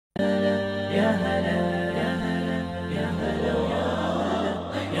يا هلا يا هلا يا هلا يا هلا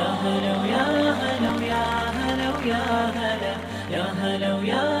يا هلا يا هلا يا هلا يا هلا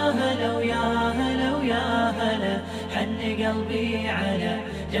يا هلا يا هلا يا هلا حن قلبي على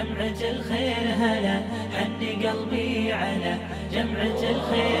جمعة الخير هلا حن قلبي على جمعة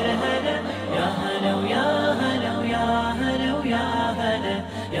الخير هلا يا هلا ويا هلا ويا هلا ويا هلا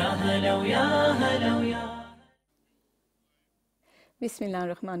يا هلا ويا هلا ويا Bismillah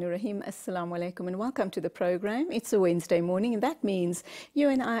ar-Rahman ar-Rahim. Assalamu alaikum and welcome to the program. It's a Wednesday morning and that means you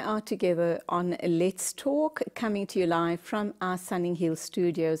and I are together on Let's Talk, coming to you live from our Sunning Hill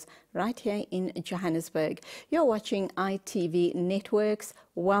studios right here in Johannesburg. You're watching ITV Networks.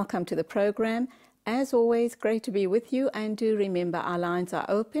 Welcome to the program. As always, great to be with you, and do remember our lines are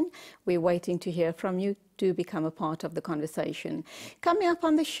open. We're waiting to hear from you. Do become a part of the conversation. Coming up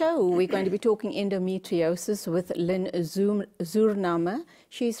on the show, we're going to be talking endometriosis with Lynn Zurnama.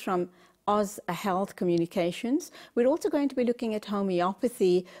 She's from Oz Health Communications. We're also going to be looking at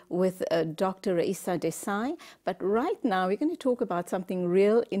homeopathy with Dr. Raisa Desai. But right now, we're going to talk about something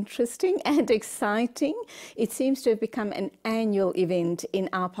real interesting and exciting. It seems to have become an annual event in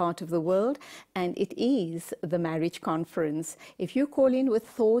our part of the world, and it is the marriage conference. If you call in with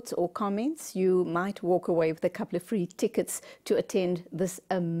thoughts or comments, you might walk away with a couple of free tickets to attend this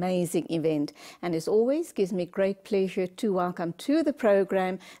amazing event. And as always, gives me great pleasure to welcome to the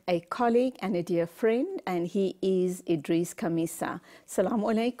program a colleague and a dear friend, and he is Idris Kamisa. Assalamu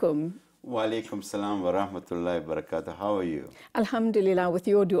alaikum. Wa alaikum salam wa rahmatullahi wa barakatuh. How are you? Alhamdulillah, with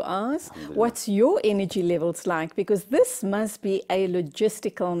your du'as. What's your energy levels like? Because this must be a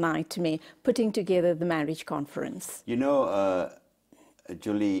logistical nightmare, putting together the marriage conference. You know,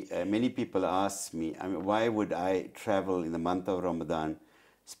 Julie, many people ask me, I mean, why would I travel in the month of Ramadan,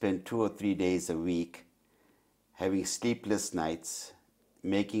 spend 2 or 3 days a week, having sleepless nights,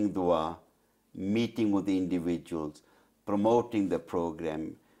 making dua, meeting with the individuals, promoting the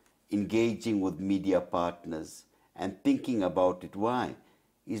program, engaging with media partners, and thinking about it. Why?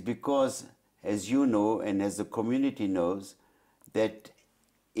 Is because, as you know, and as the community knows, that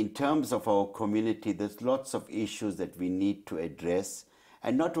in terms of our community, there's lots of issues that we need to address.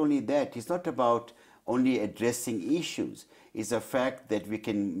 And not only that, it's not about only addressing issues. It's a fact that we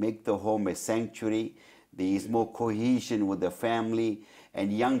can make the home a sanctuary. There is more cohesion with the family,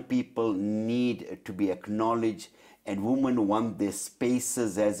 and young people need to be acknowledged, and women want their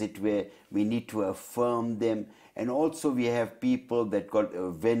spaces, as it were. We need to affirm them. And also we have people that got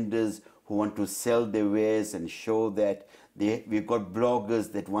vendors who want to sell their wares and show that. We've got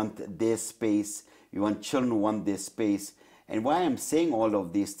bloggers that want their space. We want children who want their space. And why I'm saying all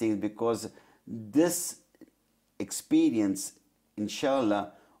of these things, because this experience,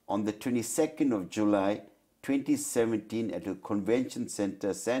 inshallah, on the 22nd of July, 2017 at a convention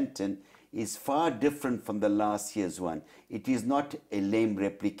center, Sandton, is far different from the last year's one. It is not a lame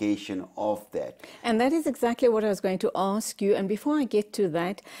replication of that. And that is exactly what I was going to ask you. And before I get to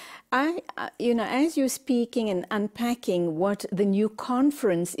that, as you're speaking and unpacking what the new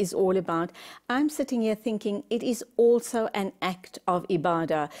conference is all about, I'm sitting here thinking it is also an act of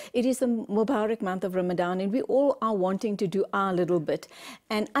ibadah. It is the Mubarak month of Ramadan, and we all are wanting to do our little bit.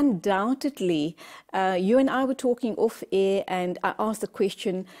 And undoubtedly, you and I were talking off air, and I asked the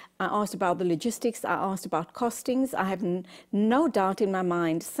question, I asked about the logistics, I asked about costings. I have no doubt in my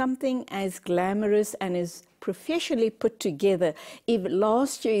mind, something as glamorous and as professionally put together, if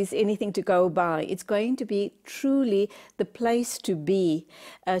last year is anything to go by, it's going to be truly the place to be,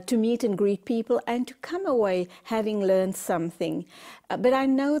 to meet and greet people and to come away having learned something. But I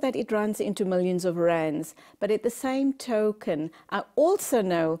know that it runs into millions of rands. But at the same token, I also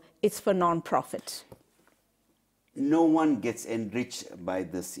know it's for non-profit. No one gets enriched by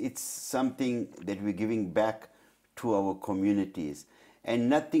this. It's something that we're giving back to our communities. And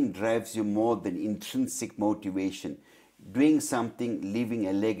nothing drives you more than intrinsic motivation, doing something, leaving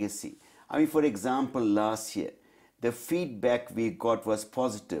a legacy. I mean, for example, last year, the feedback we got was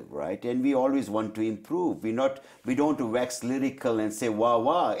positive, right? And we always want to improve. We don't want to wax lyrical and say, wow,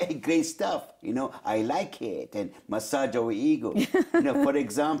 wow, hey, great stuff. I like it, and massage our ego. For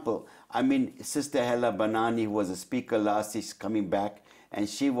example, I mean, Sister Hella Banani, who was a speaker last year, is coming back, and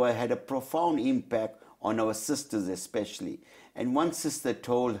she had a profound impact on our sisters especially. And one sister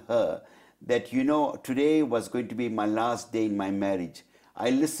told her that, today was going to be my last day in my marriage. I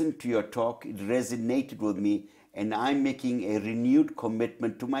listened to your talk, it resonated with me, and I'm making a renewed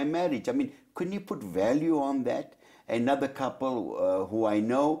commitment to my marriage. I mean, couldn't you put value on that? Another couple who I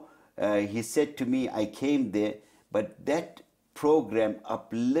know, he said to me, I came there, but that program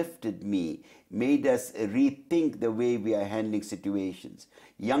uplifted me, made us rethink the way we are handling situations.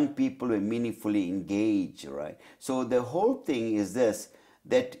 young people were meaningfully engaged, right? So the whole thing is this,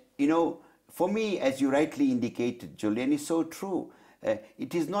 that, you know, for me, as you rightly indicated, Julian, it's so true.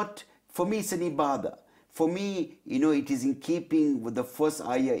 It is not, for me, it's an ibadah. For me, you know, it is in keeping with the first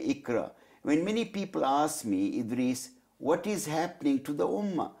ayah, Iqra. When many people ask me, Idris, what is happening to the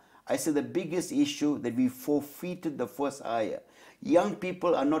ummah? I say the biggest issue that we forfeited the first ayah. Young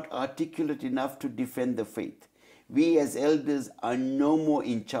people are not articulate enough to defend the faith. We as elders are no more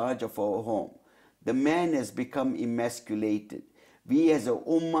in charge of our home. The man has become emasculated. We as a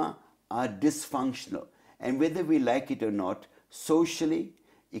ummah are dysfunctional. And whether we like it or not, socially,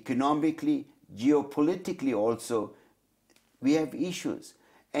 economically, geopolitically also, we have issues.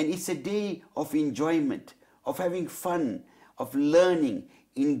 And it's a day of enjoyment, of having fun, of learning,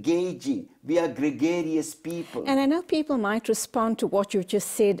 engaging. We are gregarious people. And I know people might respond to what you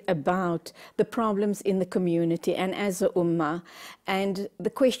just said about the problems in the community and as a ummah. And the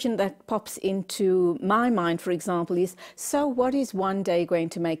question that pops into my mind, for example, is, so what is one day going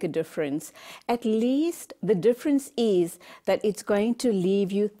to make a difference? At least the difference is that it's going to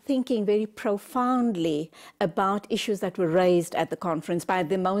leave you thinking very profoundly about issues that were raised at the conference by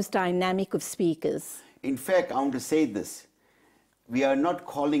the most dynamic of speakers. In fact, I want to say this. We are not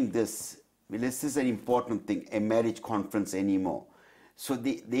calling this, this is an important thing, a marriage conference anymore. So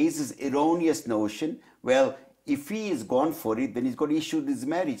there is this erroneous notion, well, if he is gone for it, then he's got to issue his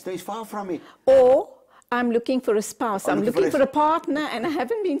marriage. No, he's far from it. Or I'm looking for a spouse, I'm looking for a partner, and I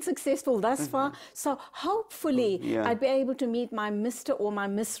haven't been successful thus far. So hopefully I'd be able to meet my Mr. or my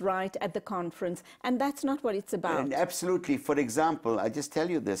Miss Right at the conference. And that's not what it's about. And absolutely. For example, I just tell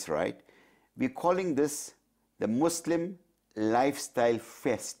you this, right? We're calling this the Muslim Lifestyle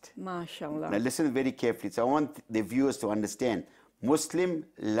Fest. MashaAllah. Now listen very carefully. So I want the viewers to understand. Muslim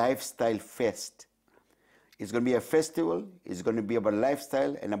Lifestyle Fest. It's going to be a festival. It's going to be about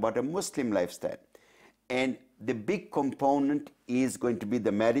lifestyle and about a Muslim lifestyle. And the big component is going to be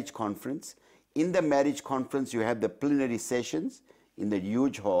the marriage conference. In the marriage conference, you have the plenary sessions in the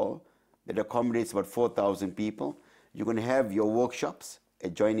huge hall that accommodates about 4,000 people. You're going to have your workshops,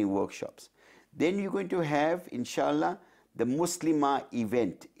 adjoining workshops. Then you're going to have, inshallah, the Muslimah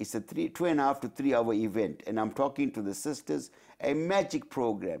event. It's a 2.5 to 3 hour event, and I'm talking to the sisters, a magic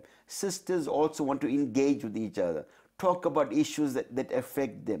program. Sisters also want to engage with each other, talk about issues that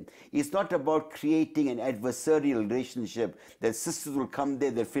affect them. It's not about creating an adversarial relationship that sisters will come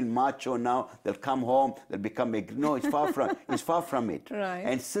there, they'll feel macho now, they'll come home, they'll become no, it's far from it. Right.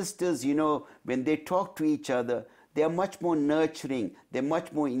 And sisters, you know, when they talk to each other, they are much more nurturing, they're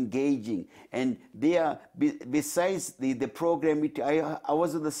much more engaging, and they are, besides the program, I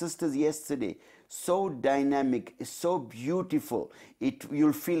was with the sisters yesterday, so dynamic, so beautiful.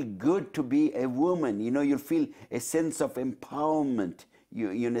 You'll feel good to be a woman, you know, you'll feel a sense of empowerment,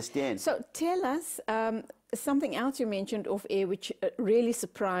 you understand? So tell us, something else you mentioned off air which really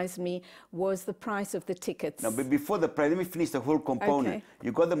surprised me was the price of the tickets. Now, but before the price, let me finish the whole component. Okay.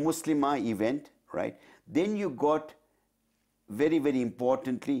 You got the Muslimah event, right? Then you got, very, very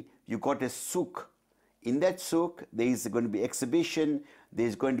importantly, you got a souk. In that souk, there is going to be exhibition,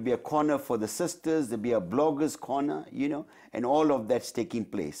 there's going to be a corner for the sisters, there'll be a blogger's corner, you know, and all of that's taking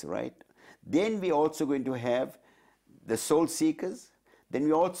place, right? Then we're also going to have the soul seekers. Then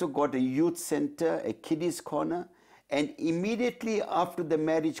we also got a youth center, a kiddies corner, and immediately after the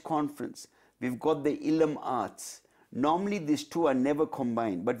marriage conference, we've got the Ilm arts. Normally these two are never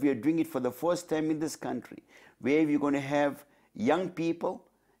combined, but we are doing it for the first time in this country, where we're going to have young people,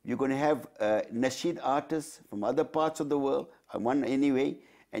 you're going to have nasheed artists from other parts of the world, one anyway,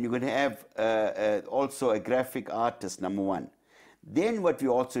 and you're going to have also a graphic artist, number one. Then what we're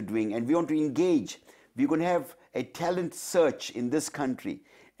also doing, and we want to engage, we're going to have a talent search in this country,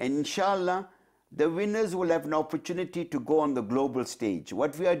 and inshallah, the winners will have an opportunity to go on the global stage.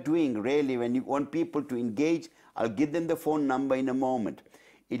 What we are doing really, when you want people to engage, I'll give them the phone number in a moment.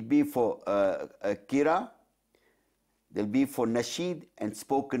 It'll be for Kira, there'll be for Nasheed and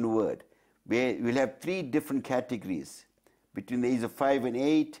spoken word, where we'll have 3 different categories between the age of 5 and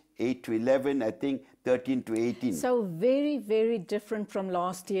 8, 8 to 11, I think 13 to 18. So very, very different from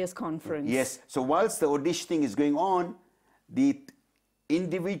last year's conference. Yes. So whilst the auditioning is going on, the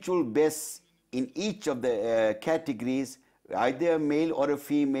individual best in each of the categories, either a male or a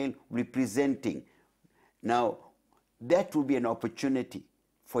female, representing. Now, that will be an opportunity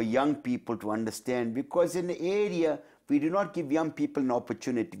for young people to understand, because in the area, we do not give young people an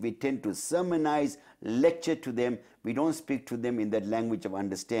opportunity. We tend to sermonize, lecture to them. We don't speak to them in that language of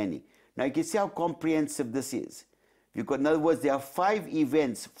understanding. Now, you can see how comprehensive this is. Because, in other words, there are 5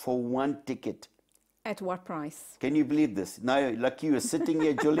 events for 1 ticket. At what price? Can you believe this? Now, lucky you are sitting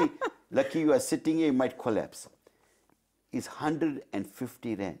here, Julie. Lucky you are sitting here, you might collapse. It's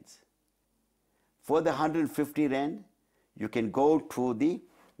 150 rands. For the 150 rand, you can go to the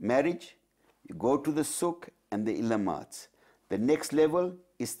marriage, you go to the souk and the ilamats. The next level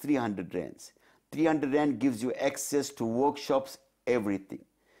is 300 rands. 300 rand gives you access to workshops, everything.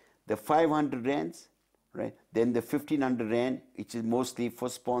 The 500 rands, right? Then the 1500 rand, which is mostly for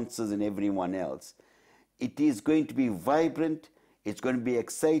sponsors and everyone else. It is going to be vibrant, it's going to be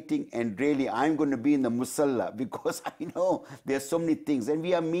exciting, and really I'm going to be in the musalla because I know there's so many things. And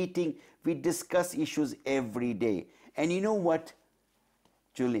we are meeting, we discuss issues every day. And you know what,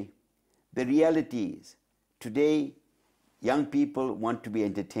 Julie? The reality is, today, young people want to be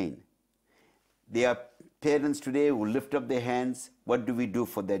entertained. There are parents today who lift up their hands, what do we do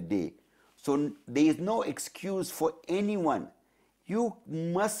for that day? So there is no excuse for anyone. You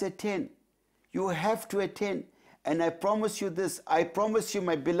must attend. You have to attend. And I promise you this, I promise you,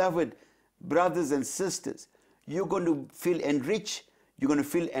 my beloved brothers and sisters, you're going to feel enriched, you're going to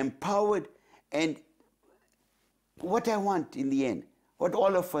feel empowered, and what I want in the end, what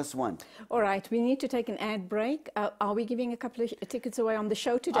all of us want. All right, we need to take an ad break. Are we giving a couple of tickets away on the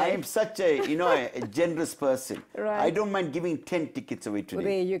show today? I am such a, a generous person. Right. I don't mind giving 10 tickets away today. Well,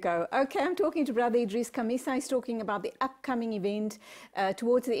 there you go. Okay, I'm talking to Brother Idris Kamisa. He's talking about the upcoming event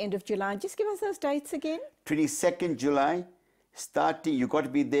towards the end of July. Just give us those dates again. 22nd July, starting, you got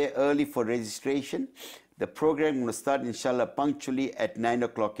to be there early for registration. The program will start, inshallah, punctually at 9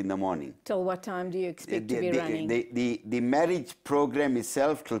 o'clock in the morning. Till what time do you expect to be running? The marriage program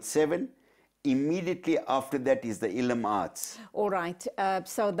itself till 7. Immediately after that is the Ilm Arts. All right.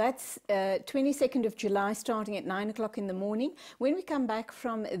 So that's 22nd of July, starting at 9 o'clock in the morning. When we come back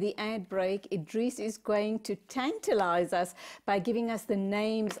from the ad break, Idris is going to tantalize us by giving us the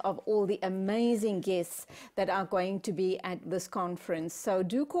names of all the amazing guests that are going to be at this conference. So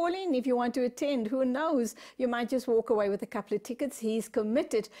do call in if you want to attend. Who knows? You might just walk away with a couple of tickets. He's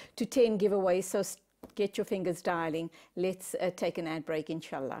committed to 10 giveaways. So get your fingers dialing. Let's take an ad break,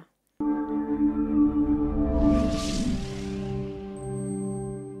 inshallah.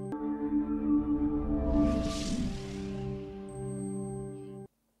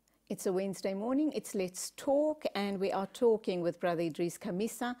 It's a Wednesday morning, it's Let's Talk, and we are talking with Brother Idris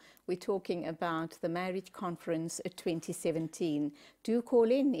Kamisa. We're talking about the Marriage Conference 2017. Do call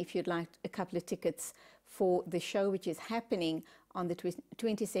in if you'd like a couple of tickets for the show, which is happening on the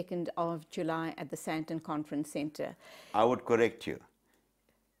 22nd of July at the Sandton Conference Center. I would correct you.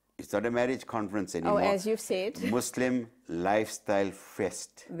 It's not a marriage conference anymore. Oh, as you've said. Muslim Lifestyle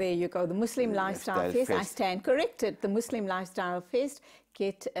Fest. There you go, the Muslim Lifestyle Fest. I stand corrected. The Muslim Lifestyle Fest.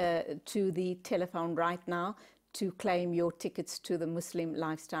 Get to the telephone right now to claim your tickets to the Muslim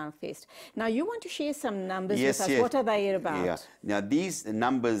Lifestyle Fest. Now, you want to share some numbers with us. Yes. What are they about? Yeah. Now, these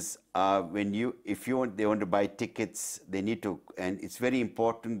numbers are they want to buy tickets, they need to, and it's very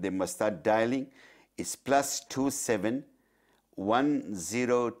important, they must start dialing. It's +27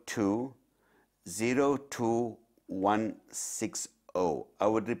 102 02160. I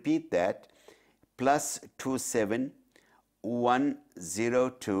would repeat that, +27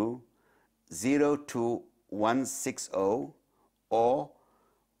 102 02160 or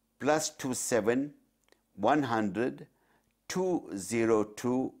 +27 100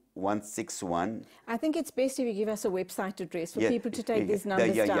 202 161. I think it's best if you give us a website address for people to take these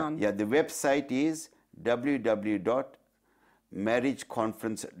numbers down. Yeah, the website is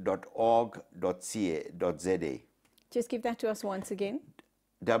www.marriageconference.org.za. Just give that to us once again.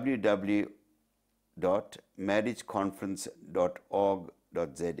 www.marriageconference.org.za.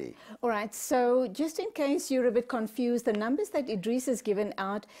 All right, so just in case you're a bit confused, the numbers that Idris has given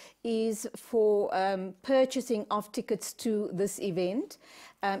out is for purchasing of tickets to this event.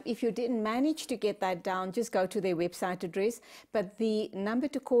 If you didn't manage to get that down, just go to their website address. But the number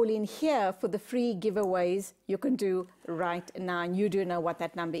to call in here for the free giveaways, you can do right now, and you do know what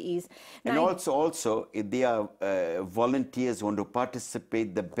that number is. Now, and also, if they are volunteers who want to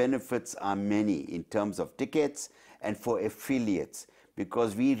participate, the benefits are many in terms of tickets and for affiliates,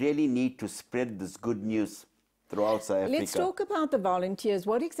 because we really need to spread this good news throughout South Africa. Let's talk about the volunteers.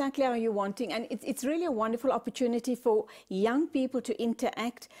 What exactly are you wanting? And it's really a wonderful opportunity for young people to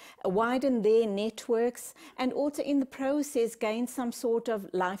interact, widen their networks, and also in the process gain some sort of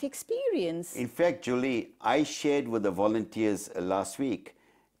life experience. In fact, Julie, I shared with the volunteers last week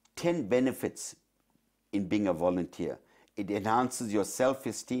 10 benefits in being a volunteer. It enhances your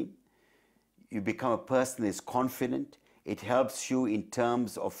self-esteem. You become a person that is confident. It helps you in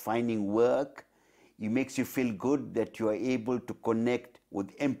terms of finding work. It makes you feel good that you are able to connect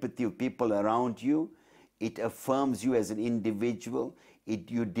with empathy with people around you. It affirms you as an individual.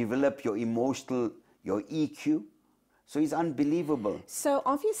 You develop your emotional, your EQ. So it's unbelievable. So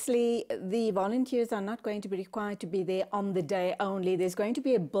obviously the volunteers are not going to be required to be there on the day only. There's going to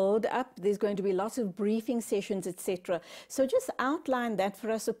be a build-up. There's going to be lots of briefing sessions, etc. So just outline that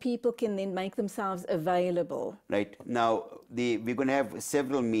for us so people can then make themselves available. Right. Now, we're going to have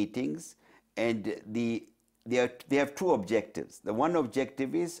several meetings, and they have two objectives. The one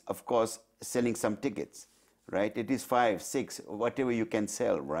objective is, of course, selling some tickets, right? It is 5, 6, whatever you can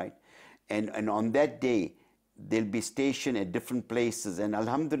sell, right? And on that day, they'll be stationed at different places, and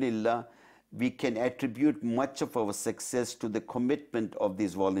alhamdulillah, we can attribute much of our success to the commitment of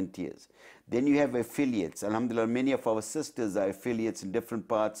these volunteers. Then you have affiliates. Alhamdulillah, many of our sisters are affiliates in different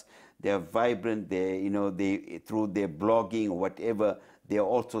parts. They are vibrant. They through their blogging or whatever, they are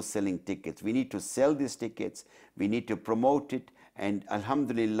also selling tickets. We need to sell these tickets. We need to promote it, and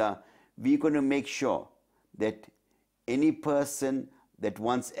alhamdulillah, we're going to make sure that any person that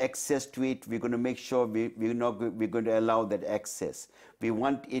wants access to it, we're going to make sure we're going to allow that access. We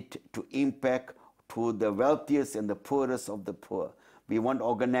want it to impact to the wealthiest and the poorest of the poor. We want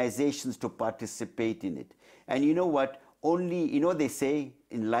organizations to participate in it. And you know what? Only, they say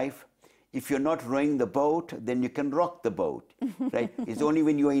in life, if you're not rowing the boat, then you can rock the boat, right? It's only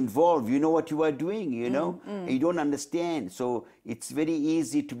when you are involved, you know what you are doing, you know? You don't understand. So it's very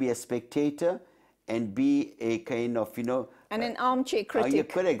easy to be a spectator and be a kind of, and an armchair critic. Yeah,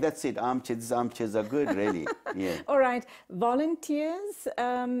 correct. That's it. These armchairs are good, really. Yeah. All right. Volunteers,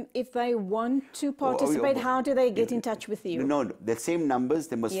 if they want to participate, how do they get in touch with you? No, the same numbers.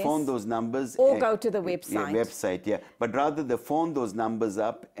 They must phone those numbers. Or go to the website. Yeah, website, yeah. But rather they phone those numbers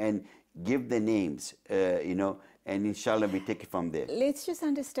up and give the names, and inshallah we take it from there. Let's just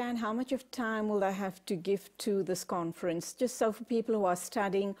understand how much of time will they have to give to this conference, just so for people who are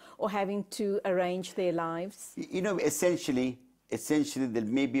studying or having to arrange their lives? Essentially there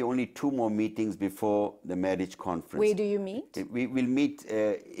may be only 2 more meetings before the marriage conference. Where do you meet? We will meet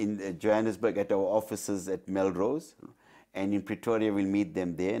in Johannesburg at our offices at Melrose, and in Pretoria we'll meet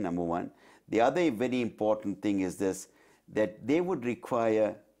them there, number one. The other very important thing is this, that they would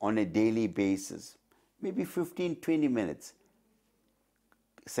require on a daily basis maybe 15, 20 minutes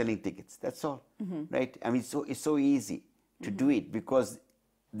selling tickets. That's all, right? I mean, it's so easy to do it because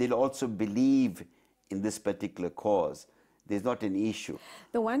they'll also believe in this particular cause. There's not an issue.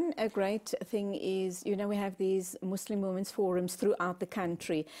 The one great thing is, we have these Muslim women's forums throughout the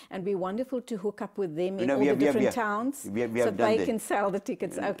country, and we're wonderful to hook up with them in all the different towns so they can sell the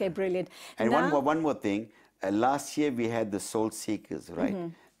tickets. Okay, brilliant. And now, one more thing. Last year we had the Soul Seekers, right?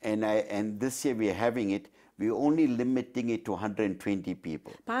 And this year we're having it. We're only limiting it to 120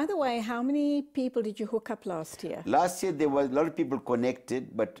 people. By the way, how many people did you hook up last year? Last year there was a lot of people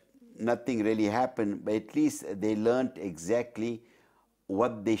connected, but nothing really happened. But at least they learned exactly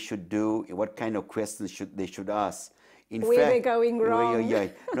what they should do, what kind of questions they should ask. Where they're going wrong. Yeah.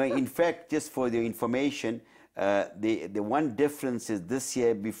 No, in fact, just for the information, the one difference is this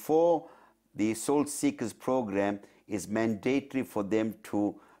year, before the Soul Seekers program, is mandatory for them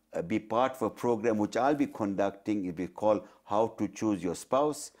to be part of a program which I'll be conducting. It will be called How to Choose Your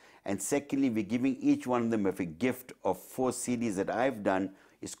Spouse. And secondly, we're giving each one of them a gift of 4 CDs that I've done.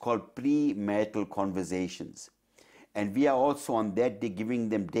 It's called Premarital Conversations. And we are also on that day giving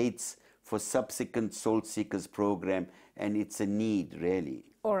them dates for subsequent Soul Seekers program, and it's a need, really.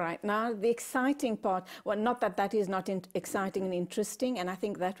 All right. Now, the exciting part, well, not that that is not exciting and interesting, and I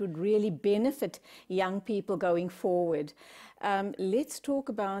think that would really benefit young people going forward. Let's talk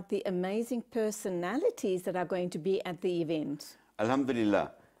about the amazing personalities that are going to be at the event.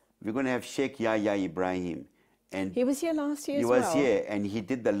 Alhamdulillah. We're going to have Sheikh Yahya Ibrahim. And he was here last year as well. He was here, and he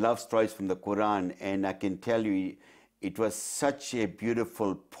did the love stories from the Quran, and I can tell you, it was such a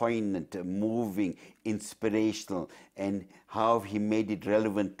beautiful, poignant, moving, inspirational, and how he made it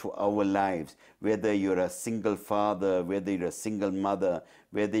relevant to our lives. Whether you're a single father, whether you're a single mother,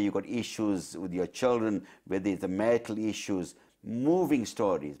 whether you've got issues with your children, whether it's the marital issues, moving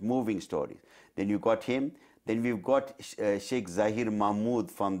stories, moving stories. Then you got him. Then we've got Sheikh Zahir Mahmood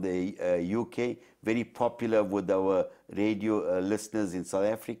from the UK, very popular with our radio listeners in South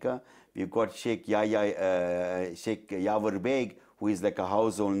Africa. We've got Sheikh Yawar Beg, who is like a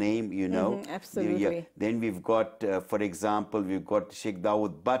household name, absolutely. Then we've got, for example, we've got Sheikh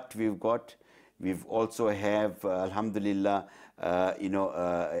Dawood Butt. We've also have, Alhamdulillah,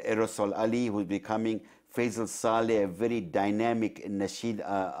 Aerosol Ali, who's becoming Faisal Saleh, a very dynamic nasheed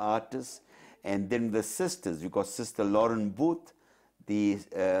artist. And then the sisters, we've got Sister Lauren Booth, the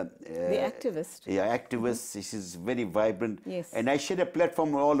activist. Yeah, activist. She's very vibrant. Yes. And I share a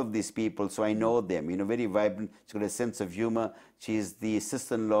platform with all of these people, so I know them. You know, very vibrant. She's got a sense of humor. She's the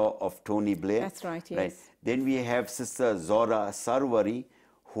sister-in-law of Tony Blair. That's right, yes. Then we have Sister Zora Sarwari,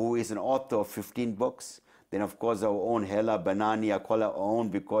 who is an author of 15 books. Then, of course, our own Hela Banani, I call her own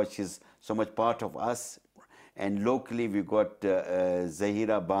because she's so much part of us. And locally, we got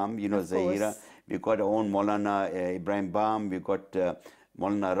Zahira Bam, you know, Of Zahira. course. We got our own Maulana Ibrahim Bam. We got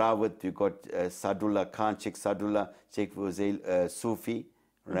Maulana Rawat. We got Sadullah Khan, Sheikh Sadullah, Sheikh Fuzail Sufi,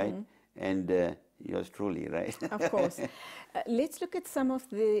 right? And yours truly, right? Of course. Let's look at some of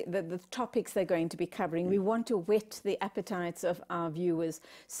the topics they're going to be covering. We want to whet the appetites of our viewers.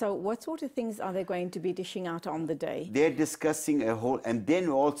 So what sort of things are they going to be dishing out on the day? They're discussing a whole, and then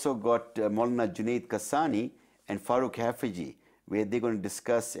we also got Maulana Junaid Kasani and Farooq Hafiji, where they're going to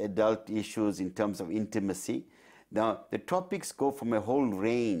discuss adult issues in terms of intimacy. Now, the topics go from a whole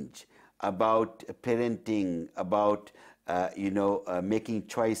range about parenting, about, making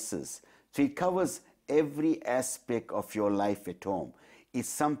choices. So it covers every aspect of your life at home. It's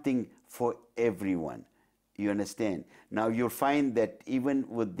something for everyone. You understand? Now, you'll find that even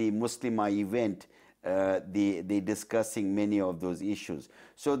with the Muslimah event, they're discussing many of those issues.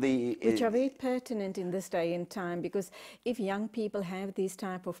 So which are very pertinent in this day and time, because if young people have these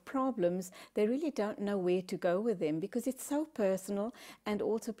type of problems, they really don't know where to go with them, because it's so personal, and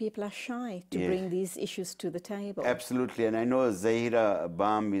also people are shy to bring these issues to the table. Absolutely. And I know Zahira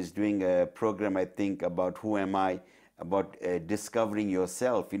Bam is doing a program, I think, about Who Am I, about discovering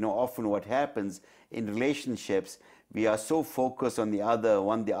yourself. You know, often what happens in relationships, we are so focused on the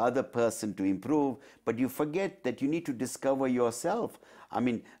other person to improve, but you forget that you need to discover yourself. I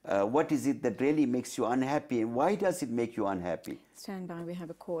mean, what is it that really makes you unhappy, and why does it make you unhappy? Stand by, we have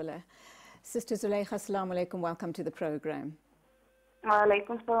a caller. Sister Zulaikha, assalamu alaikum, welcome to the program. Wa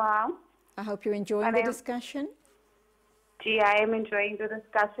alaikum salam. I hope you're enjoying the discussion. Gee, I am enjoying the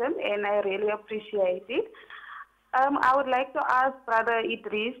discussion and I really appreciate it. I would like to ask Brother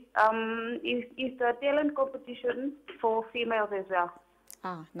Idris, is the talent competition for females as well?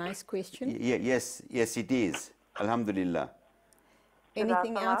 Ah, nice question. Yes, it is. Alhamdulillah.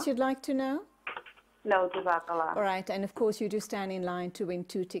 Anything else you'd like to know? No, Jazakallah. All right, and of course you do stand in line to win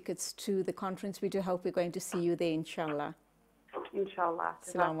 2 tickets to the conference. We do hope we're going to see you there, inshallah. Inshallah.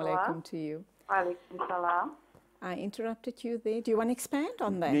 Assalamu alaikum to you. Wa alaikum salam. I interrupted you there. Do you want to expand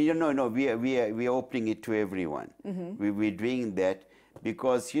on that? No. We are opening it to everyone. We're doing that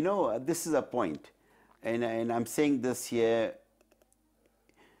because, you know, this is a point. And I'm saying this here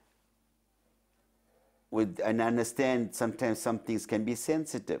and I understand sometimes some things can be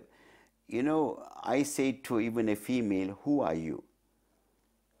sensitive. You know, I say to even a female, who are you?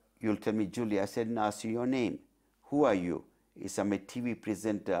 You'll tell me, Julie, I said, I didn't ask you your name. Who are you? Yes, I'm a TV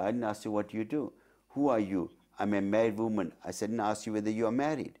presenter. I didn't ask you what you do. Who are you? I'm a married woman. I said, I didn't ask you whether you are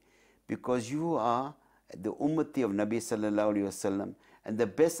married. Because you are the ummati of Nabi sallallahu alayhi wasallam. And the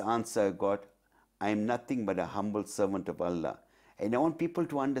best answer I got, I am nothing but a humble servant of Allah. And I want people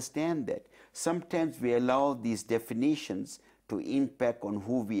to understand that. Sometimes we allow these definitions to impact on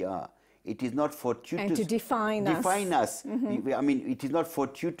who we are. It is not fortuitous. And to define us. I mean, it is not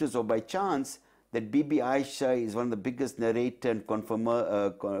fortuitous or by chance that Bibi Aisha is one of the biggest narrator and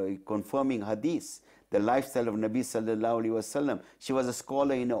confirming hadith, the lifestyle of Nabi sallallahu alaihi wasallam. She was a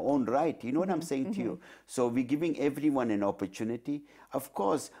scholar in her own right. You know what I'm saying to you? So we're giving everyone an opportunity. Of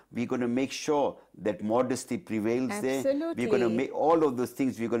course, we're going to make sure that modesty prevails there. We're going to make all of those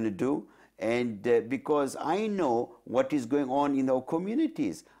things we're going to do. And because I know what is going on in our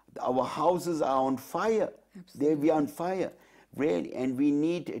communities. Our houses are on fire. We are on fire. Really, and we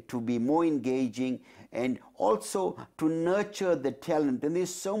need to be more engaging and also to nurture the talent. And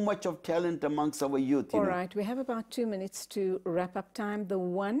there's so much of talent amongst our youth. All right, we have about 2 minutes to wrap up time. The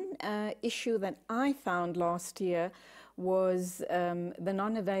one issue that I found last year was the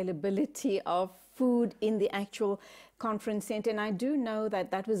non-availability of food in the actual conference center, and I do know that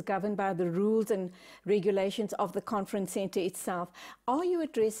that was governed by the rules and regulations of the conference center itself. Are you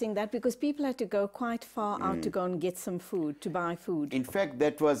addressing that? Because people had to go quite far out to go and get some food, to buy food. In fact,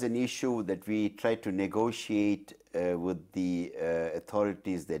 that was an issue that we tried to negotiate with the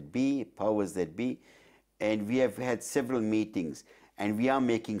authorities that be, powers that be, and we have had several meetings, and we are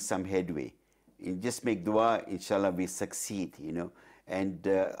making some headway. And just make dua, inshallah, we succeed, you know. And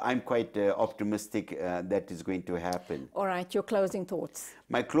I'm quite optimistic that is going to happen. All right, your closing thoughts.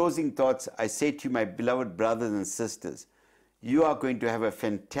 My closing thoughts, I say to you, my beloved brothers and sisters, you are going to have a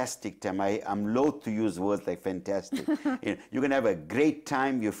fantastic time. I'm loath to use words like fantastic. You're going to have a great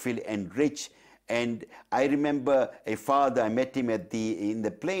time. You feel enriched. And I remember a father, I met him in the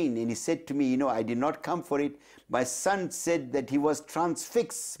plane, and he said to me, you know, I did not come for it. My son said that he was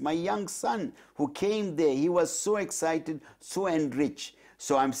transfixed, my young son who came there. He was so excited, so enriched.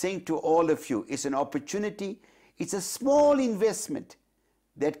 So I'm saying to all of you, it's an opportunity. It's a small investment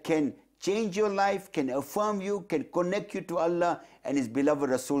that can change your life, can affirm you, can connect you to Allah and His beloved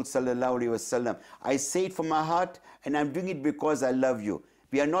Rasul sallallahu alaihi wasallam. I say it from my heart, and I'm doing it because I love you.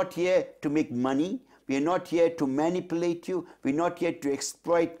 We are not here to make money. We are not here to manipulate you. We're not here to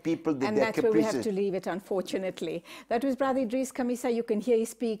exploit people with their caprices. And that's where we have to leave it, unfortunately. That was Brother Idris Kamisa. You can hear he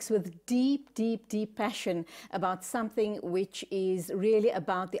speaks with deep, deep, deep passion about something which is really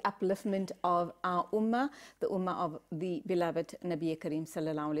about the upliftment of our ummah, the ummah of the beloved Nabi Kareem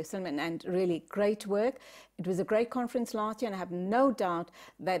sallallahu alaihi wasallam, and really great work. It was a great conference last year, and I have no doubt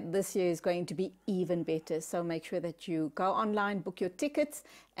that this year is going to be even better. So make sure that you go online, book your tickets,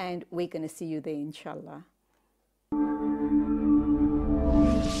 and we're going to see you there, inshallah.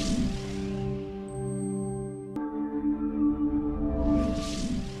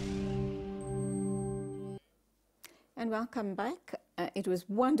 And welcome back. It was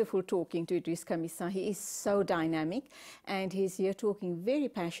wonderful talking to Idris Kamisa. He is so dynamic, and he's here talking very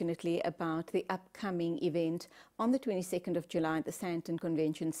passionately about the upcoming event on the 22nd of July at the Sandton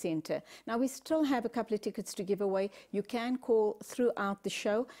Convention Centre. Now, we still have a couple of tickets to give away. You can call throughout the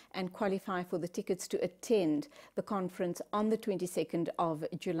show and qualify for the tickets to attend the conference on the 22nd of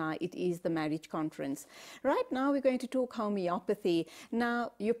July. It is the marriage conference. Right now, we're going to talk homeopathy.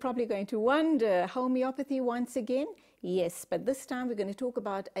 Now, you're probably going to wonder, homeopathy once again? Yes, but this time we're going to talk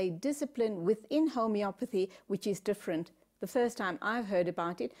about a discipline within homeopathy which is different. The first time I've heard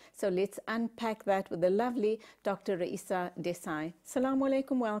about it, so let's unpack that with the lovely Dr. Raisa Desai. Assalamu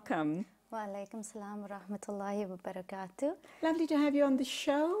alaikum, welcome. Wa alaikum salam wa rahmatullahi wa barakatuh. Lovely to have you on the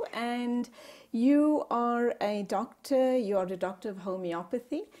show, and you are a doctor of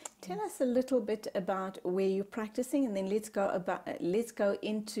homeopathy. Tell us a little bit about where you're practicing, and then let's go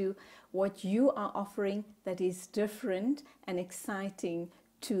into what you are offering that is different and exciting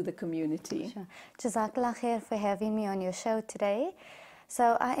to the community. Sure. Jazakallah khair for having me on your show today.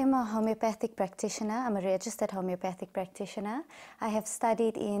 So I am a homeopathic practitioner. I'm a registered homeopathic practitioner. I have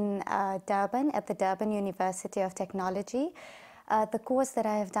studied in Durban at the Durban University of Technology. The course that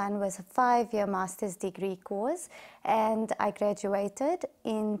I have done was a 5-year master's degree course, and I graduated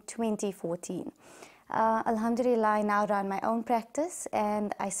in 2014. Alhamdulillah, I now run my own practice,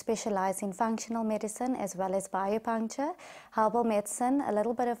 and I specialize in functional medicine as well as biopuncture, herbal medicine, a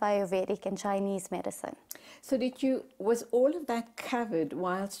little bit of Ayurvedic and Chinese medicine. So was all of that covered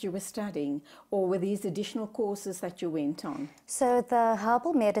whilst you were studying, or were these additional courses that you went on? So the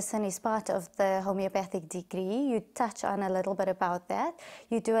herbal medicine is part of the homeopathic degree. You touch on a little bit about that.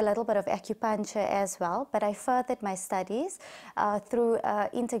 You do a little bit of acupuncture as well, but I furthered my studies through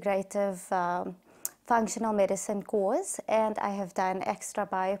integrative functional medicine course, and I have done extra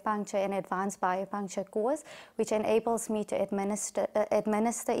biopuncture and advanced biopuncture course, which enables me to administer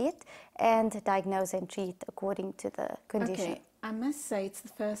it and diagnose and treat according to the condition. Okay, I must say it's the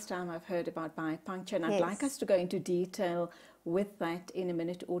first time I've heard about biopuncture, and I'd like us to go into detail with that in a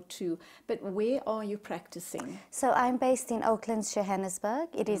minute or two. But where are you practicing? So I'm based in Oaklands, Johannesburg.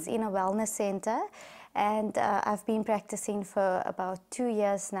 It is in a wellness center, and I've been practicing for about 2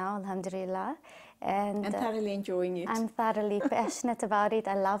 years now, alhamdulillah. And thoroughly enjoying it. I'm thoroughly passionate about it.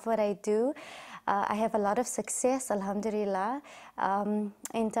 I love what I do. I have a lot of success, alhamdulillah,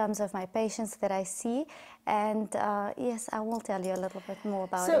 in terms of my patients that I see. And yes, I will tell you a little bit more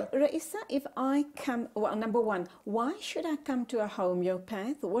about it. So, Raisa, if I come, well, number one, why should I come to a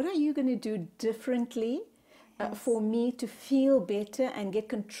homeopath? What are you going to do differently for me to feel better and get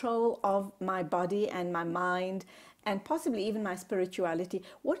control of my body and my mind, and possibly even my spirituality?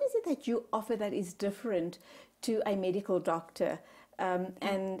 What is it that you offer that is different to a medical doctor?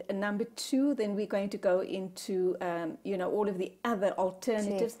 And number two, then we're going to go into, all of the other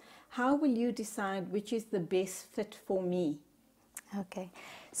alternatives. Yes. How will you decide which is the best fit for me? Okay.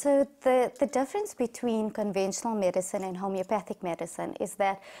 So the difference between conventional medicine and homeopathic medicine is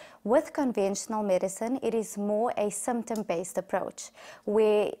that with conventional medicine, it is more a symptom-based approach,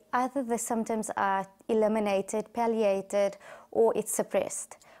 where either the symptoms are eliminated, palliated, or it's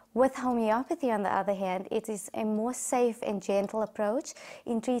suppressed. With homeopathy, on the other hand, it is a more safe and gentle approach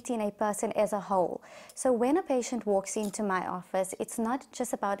in treating a person as a whole. So when a patient walks into my office, it's not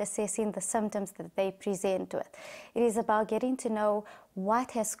just about assessing the symptoms that they present with. It is about getting to know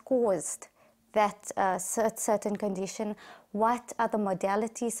what has caused that certain condition, what are the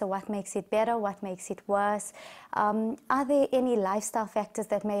modalities, so what makes it better, what makes it worse, are there any lifestyle factors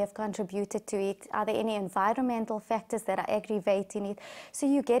that may have contributed to it, are there any environmental factors that are aggravating it, so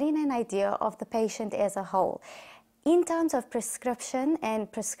you're getting an idea of the patient as a whole. In terms of prescription and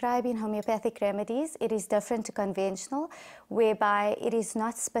prescribing homeopathic remedies, it is different to conventional, whereby it is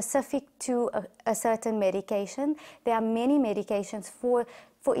not specific to a certain medication. There are many medications, for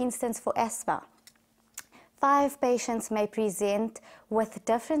instance, for asthma. 5 patients may present with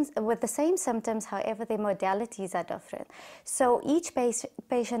the same symptoms, however, their modalities are different. So each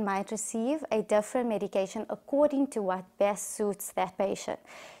patient might receive a different medication according to what best suits that patient.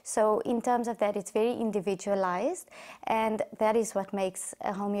 So in terms of that, it's very individualized, and that is what makes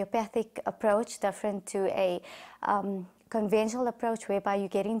a homeopathic approach different to a conventional approach, whereby you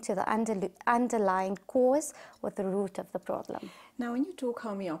get into the underlying cause or the root of the problem. Now, when you talk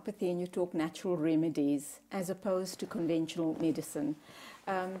homeopathy and you talk natural remedies as opposed to conventional medicine,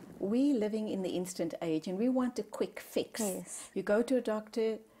 we're living in the instant age and we want a quick fix. Yes. You go to a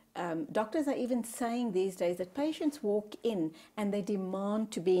doctor, doctors are even saying these days that patients walk in and they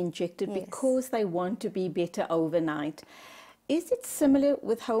demand to be injected Yes. because they want to be better overnight. Is it similar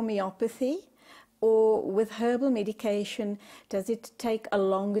with homeopathy? Or with herbal medication, does it take a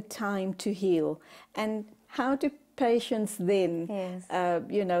longer time to heal? And how do patients then, Yes.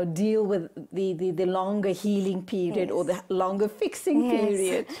 deal with the longer healing period Yes. or the longer fixing Yes.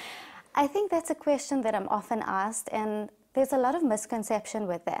 period? I think that's a question that I'm often asked, and there's a lot of misconception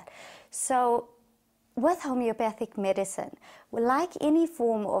with that. So with homeopathic medicine, like any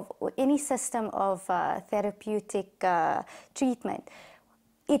form of, any system of therapeutic treatment,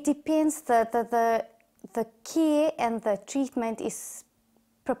 it depends, the care and the treatment is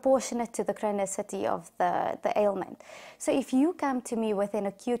proportionate to the chronicity of the ailment. So if you come to me with an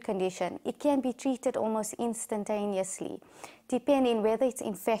acute condition, it can be treated almost instantaneously, depending whether it's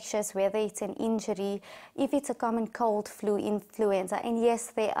infectious, whether it's an injury, if it's a common cold, flu, influenza. And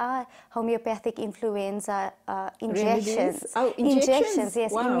yes, there are homeopathic influenza injections. Oh, injections?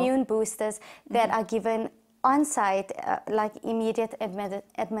 Yes, Wow. immune boosters that are given on-site, like immediate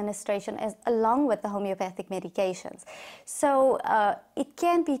administration, along with the homeopathic medications. So it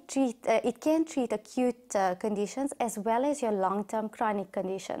can treat acute conditions as well as your long-term chronic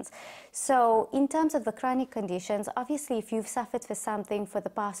conditions. So in terms of the chronic conditions, obviously if you've suffered for something for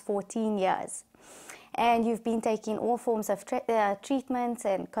the past 14 years, and you've been taking all forms of treatments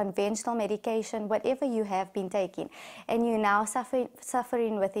and conventional medication, whatever you have been taking, and you're now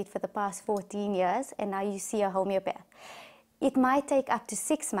suffering with it for the past 14 years, and now you see a homeopath. It might take up to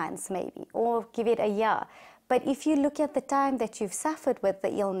 6 months maybe, or give it a year. But if you look at the time that you've suffered with the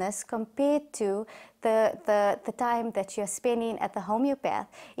illness compared to the time that you're spending at the homeopath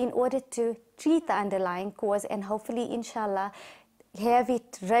in order to treat the underlying cause and hopefully, inshallah, have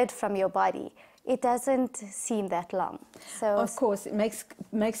it rid from your body, it doesn't seem that long. So of course, it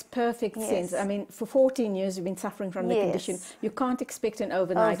makes perfect Yes. sense. I mean, for 14 years you've been suffering from the Yes. condition. You can't expect an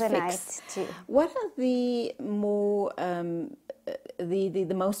overnight fix. too. What are the more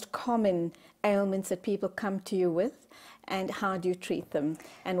the most common ailments that people come to you with, and how do you treat them?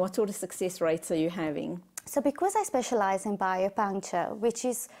 And what sort of success rates are you having? So because I specialize in biopuncture, which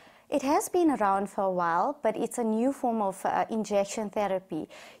is, it has been around for a while, but it's a new form of injection therapy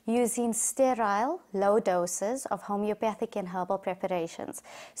using sterile, low doses of homeopathic and herbal preparations.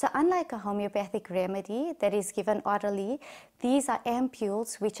 So unlike a homeopathic remedy that is given orally, these are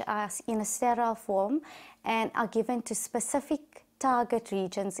ampules which are in a sterile form and are given to specific target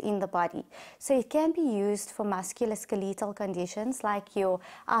regions in the body. So it can be used for musculoskeletal conditions like your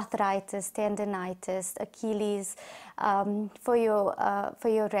arthritis, tendinitis, Achilles, for your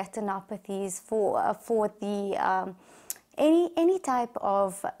retinopathies, for the any type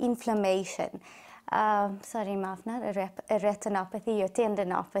of inflammation. Sorry, Mafna, a retinopathy or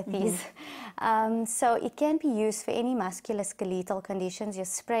tendinopathies. So it can be used for any musculoskeletal conditions, your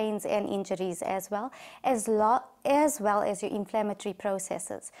sprains and injuries as well as your inflammatory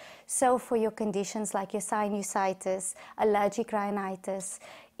processes. So for your conditions like your sinusitis, allergic rhinitis,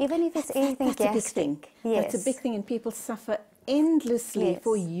 even if it's anything That's gastric. a big thing. Yes. That's a big thing, and people suffer endlessly Yes.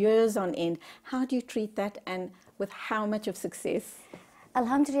 for years on end. How do you treat that, and with how much of success?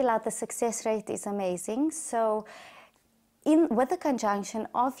 Alhamdulillah, the success rate is amazing. So with the conjunction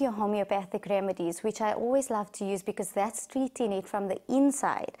of your homeopathic remedies, which I always love to use because that's treating it from the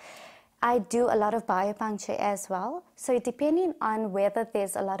inside, I do a lot of biopuncture as well. So depending on whether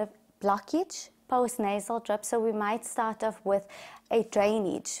there's a lot of blockage, post-nasal drip, so we might start off with a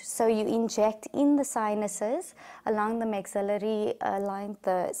drainage. So you inject in the sinuses, along the maxillary line,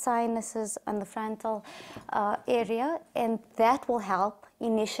 the sinuses on the frontal area, and that will help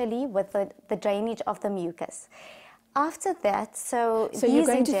initially with the drainage of the mucus. After that, so you're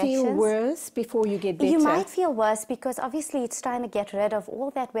going to feel worse before you get better? You might feel worse because obviously it's trying to get rid of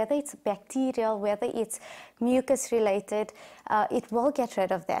all that, whether it's bacterial, whether it's mucus related, it will get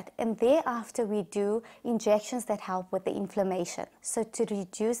rid of that. And thereafter we do injections that help with the inflammation. So to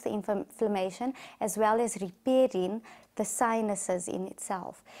reduce the inflammation as well as repairing the sinuses in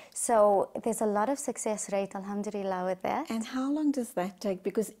itself. So there's a lot of success rate, alhamdulillah, with that. And how long does that take?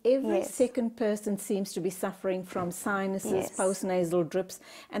 Because every second person seems to be suffering from sinuses, post-nasal drips,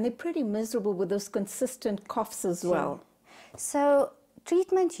 and they're pretty miserable with those consistent coughs as well. So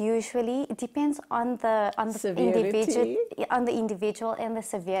treatment usually depends on the individual and the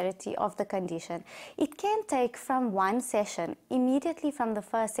severity of the condition. It can take from one session. Immediately from the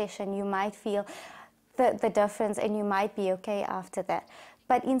first session, you might feel the difference and you might be okay after that.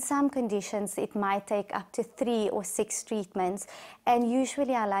 But in some conditions, it might take up to 3 or 6 treatments. And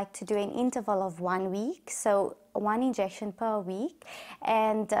usually I like to do an interval of 1 week, so 1 injection per week.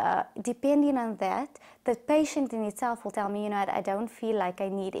 And depending on that, the patient in itself will tell me, you know, I don't feel like I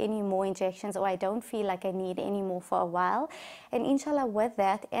need any more injections, or I don't feel like I need any more for a while. And inshallah, with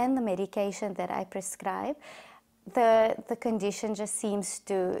that and the medication that I prescribe, the condition just seems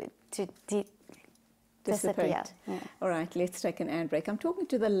to disappear. Yeah. All right, let's take an ad break. I'm talking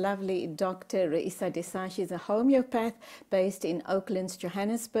to the lovely Dr. Raisa Desai. She's a homeopath based in Oaklands,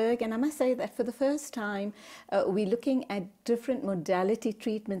 Johannesburg. And I must say that for the first time, we're looking at different modality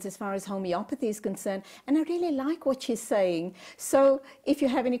treatments as far as homeopathy is concerned. And I really like what she's saying. So if you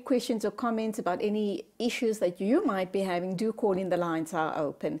have any questions or comments about any issues that you might be having, do call in. The lines are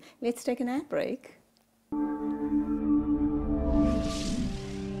open. Let's take an ad break.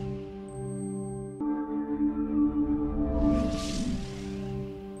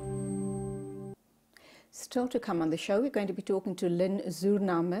 Still to come on the show, we're going to be talking to Lynn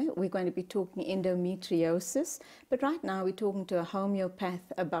Zurname. We're going to be talking endometriosis. But right now we're talking to a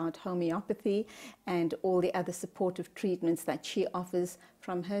homeopath about homeopathy and all the other supportive treatments that she offers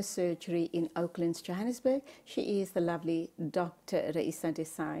from her surgery in Oaklands, Johannesburg. She is the lovely Dr. Raisa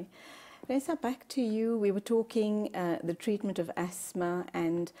Desai. Raisa, back to you. We were talking the treatment of asthma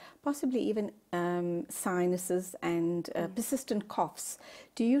and possibly even sinuses and persistent coughs.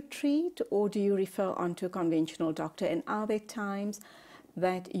 Do you treat or do you refer on to a conventional doctor? And are there times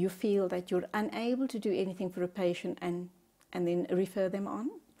that you feel that you're unable to do anything for a patient and then refer them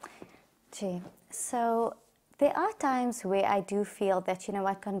on? Gee, so there are times where I do feel that, you know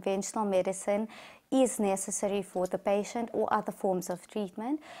what, conventional medicine is necessary for the patient or other forms of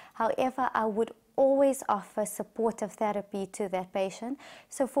treatment. However, I would always offer supportive therapy to that patient.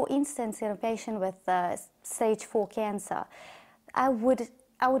 So for instance, in a patient with stage 4 cancer, I would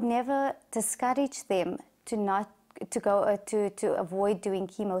never discourage them to avoid doing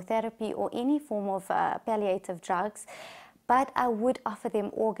chemotherapy or any form of palliative drugs. But I would offer them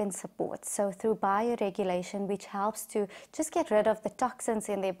organ support, so through bioregulation, which helps to just get rid of the toxins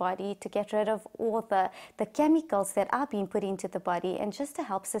in their body, to get rid of all the chemicals that are being put into the body, and just to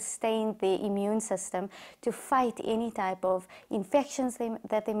help sustain the immune system to fight any type of infections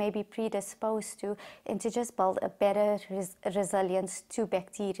that they may be predisposed to, and to just build a better resilience to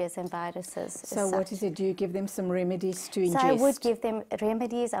bacteria and viruses. So what is it? Do you give them some remedies to ingest? So I would give them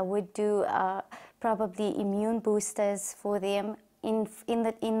remedies. I would do probably immune boosters for them in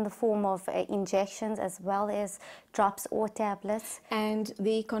the form of injections as well as drops or tablets. And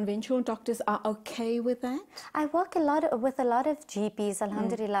the conventional doctors are okay with that? I work with a lot of GPs,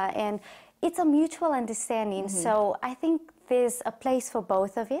 alhamdulillah, and it's a mutual understanding. So I think there's a place for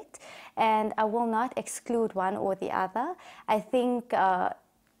both of it, and I will not exclude one or the other. I think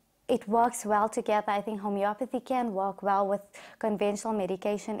it works well together. I think homeopathy can work well with conventional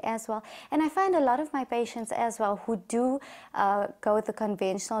medication as well. And I find a lot of my patients as well who do go the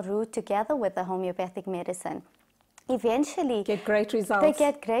conventional route together with the homeopathic medicine, eventually get great results. They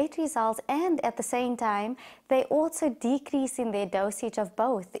get great results, and at the same time, they also decrease in their dosage of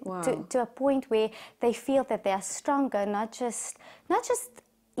both. Wow. to a point where they feel that they are stronger, not just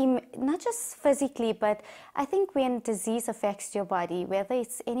physically, but I think when disease affects your body, whether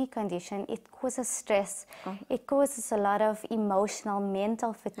it's any condition, it causes stress. It causes a lot of emotional,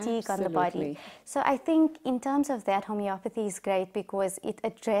 mental fatigue on the body. So I think in terms of that, homeopathy is great because it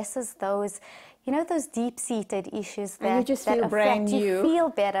addresses those, you know, those deep-seated issues that, you just feel brand new. You feel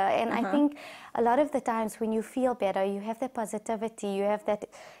better. And I think a lot of the times when you feel better, you have that positivity, you have that,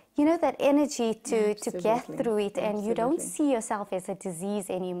 you know, that energy to get Absolutely. through it, and you don't Absolutely. see yourself as a disease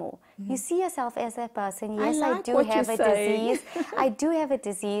anymore. You see yourself as a person. Yes, I like do what have you're a saying. disease. I do have a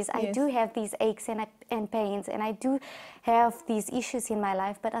disease. I Yes. do have these aches and pains, and I do have these issues in my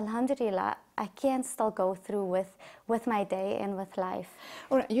life. But alhamdulillah, I can still go through with my day and with life.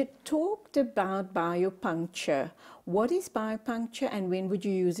 All right, you talked about biopuncture. What is biopuncture and when would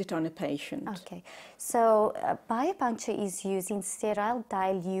you use it on a patient? Okay, so biopuncture is using sterile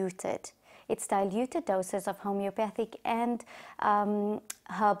diluted. It's diluted doses of homeopathic and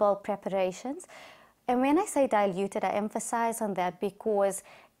herbal preparations. And when I say diluted, I emphasize on that because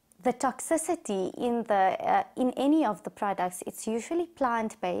the toxicity in any of the products, it's usually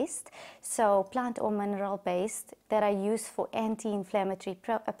plant-based, so plant or mineral-based, that are used for anti-inflammatory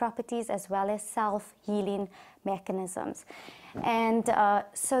properties as well as self-healing mechanisms. And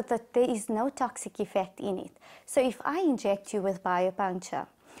so that there is no toxic effect in it. So if I inject you with biopuncture,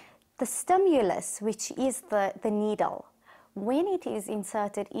 the stimulus, which is the needle, when it is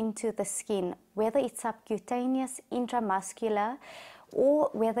inserted into the skin, whether it's subcutaneous, intramuscular, or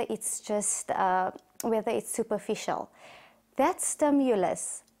whether it's just whether it's superficial, that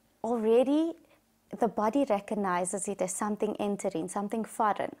stimulus already the body recognizes it as something entering, something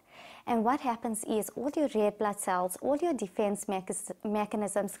foreign. And what happens is all your red blood cells, all your defense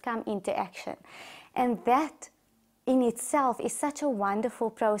mechanisms come into action. And that in itself is such a wonderful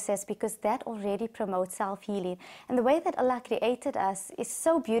process because that already promotes self-healing. And the way that Allah created us is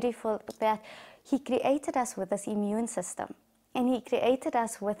so beautiful that He created us with this immune system. And He created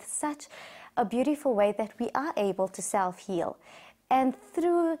us with such a beautiful way that we are able to self-heal. And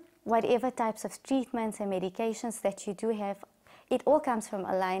through whatever types of treatments and medications that you do have, it all comes from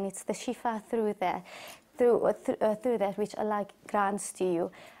Allah, and it's the shifa through that, through that which Allah grants to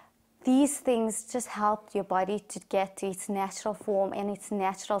you. These things just help your body to get to its natural form and its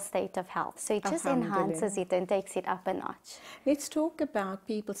natural state of health. So it just enhances it and takes it up a notch. Let's talk about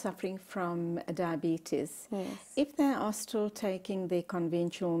people suffering from diabetes. Yes. If they are still taking their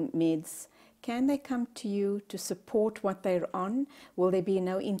conventional meds, can they come to you to support what they're on? Will there be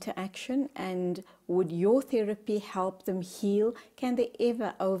no interaction? And would your therapy help them heal? Can they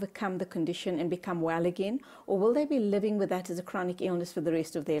ever overcome the condition and become well again? Or will they be living with that as a chronic illness for the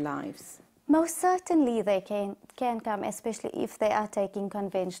rest of their lives? Most certainly they can come, especially if they are taking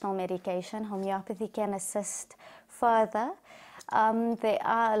conventional medication. Homeopathy can assist further. There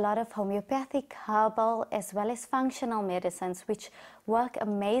are a lot of homeopathic, herbal, as well as functional medicines which work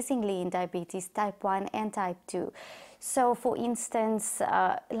amazingly in diabetes type 1 and type 2. So for instance,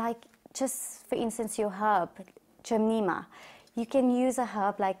 your herb, Gymnema, you can use a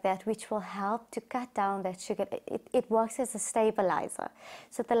herb like that which will help to cut down that sugar. It works as a stabilizer.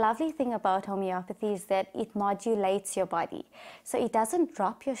 So the lovely thing about homeopathy is that it modulates your body. So it doesn't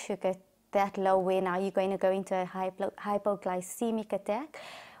drop your sugar that low where now you're going to go into a hypoglycemic attack,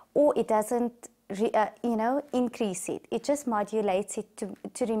 or it doesn't increase it. It just modulates it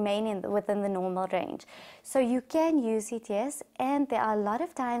to remain within the normal range. So you can use it, yes, and there are a lot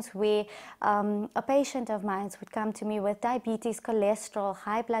of times where a patient of mine would come to me with diabetes, cholesterol,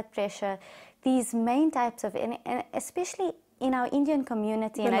 high blood pressure, these main types of, and especially in our Indian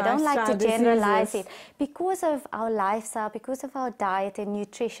community, and I don't like to generalize it, because of our lifestyle, because of our diet and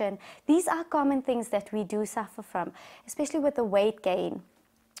nutrition, these are common things that we do suffer from, especially with the weight gain,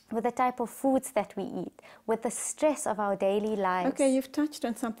 with the type of foods that we eat, with the stress of our daily lives. Okay, you've touched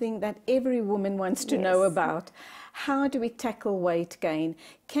on something that every woman wants to know about. How do we tackle weight gain?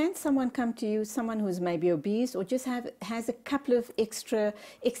 Can someone come to you, someone who's maybe obese or just has a couple of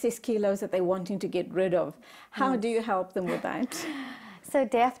excess kilos that they're wanting to get rid of? How do you help them with that? So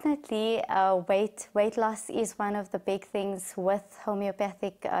definitely weight loss is one of the big things with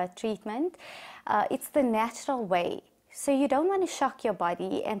homeopathic treatment. It's the natural way. So you don't want to shock your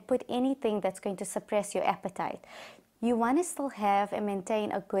body and put anything that's going to suppress your appetite. You want to still have and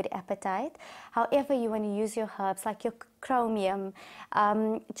maintain a good appetite. However, you want to use your herbs like your chromium,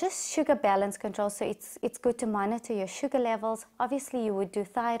 just sugar balance control. So it's good to monitor your sugar levels. Obviously, you would do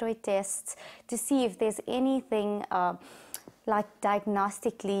thyroid tests to see if there's anything like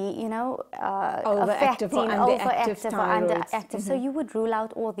diagnostically, overactive or underactive. So you would rule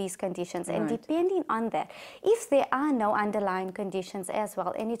out all these conditions. And depending on that, if there are no underlying conditions as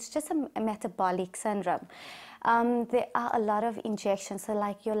well, and it's just a metabolic syndrome, there are a lot of injections, so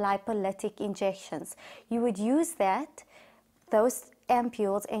like your lipolytic injections. You would use those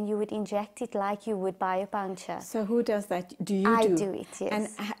ampules, and you would inject it like you would biopuncture. So who does that? Do you I do? I do it, yes. And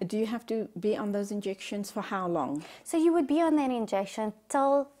do you have to be on those injections for how long? So you would be on that injection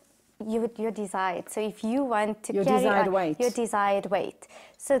till your desired. So if you want to Your carry desired on weight. your desired weight.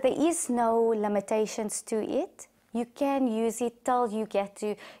 So there is no limitations to it. You can use it till you get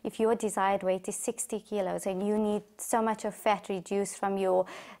to, if your desired weight is 60 kilos and you need so much of fat reduced from your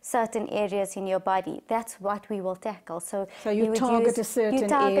certain areas in your body, that's what we will tackle. So you would target a certain You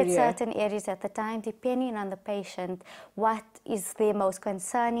target area. certain areas at the time, depending on the patient, what is their most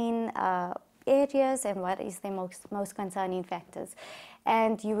concerning areas and what is their most concerning factors.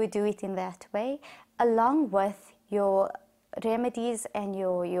 And you would do it in that way, along with your remedies and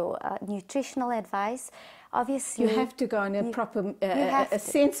your nutritional advice. Obviously, You have to go on a proper, a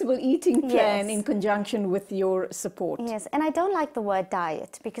sensible eating plan in conjunction with your support. Yes, and I don't like the word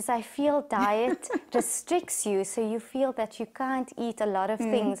diet because I feel diet restricts you, so you feel that you can't eat a lot of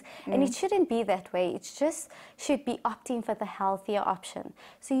things, and it shouldn't be that way. It just should be opting for the healthier option.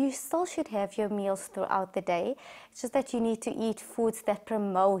 So you still should have your meals throughout the day. It's just that you need to eat foods that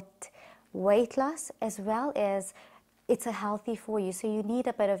promote weight loss as well as it's a healthy for you. So you need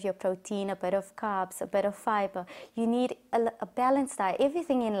a bit of your protein, a bit of carbs, a bit of fiber. You need a balanced diet.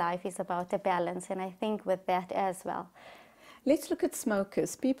 Everything in life is about a balance, and I think with that as well. Let's look at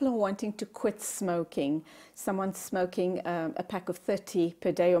smokers. People are wanting to quit smoking. Someone's smoking a pack of 30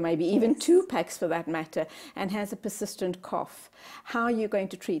 per day, or maybe even 2 packs for that matter, and has a persistent cough. How are you going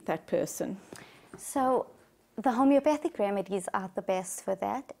to treat that person? So the homeopathic remedies are the best for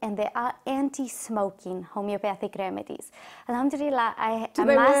that, and there are anti-smoking homeopathic remedies. Alhamdulillah, I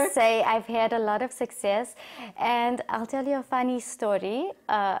must say I've had a lot of success, and I'll tell you a funny story.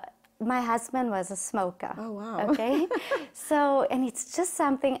 My husband was a smoker. Oh, wow. Okay? So, and it's just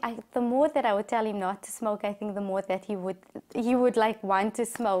something, the more that I would tell him not to smoke, I think the more that he would like want to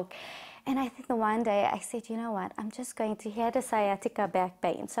smoke. And I think the one day I said, you know what, I'm just going to, he had a sciatica back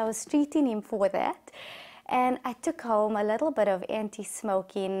pain. So I was treating him for that. And I took home a little bit of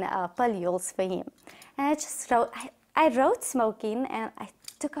anti-smoking pillules for him. And I just wrote, I wrote smoking, and I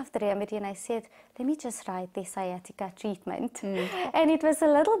took off the remedy and I said, let me just write the sciatica treatment. And it was a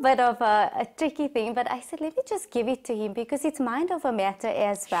little bit of a tricky thing, but I said, let me just give it to him because it's mind over matter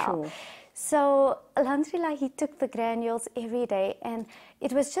as well. Sure. So, alhamdulillah, he took the granules every day, and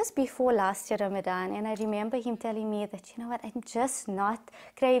it was just before last year Ramadan, and I remember him telling me that, you know what, I'm just not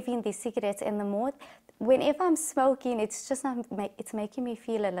craving these cigarettes, and the more, whenever I'm smoking, it's just not, it's making me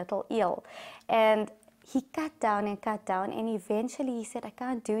feel a little ill. And he cut down, and eventually he said, I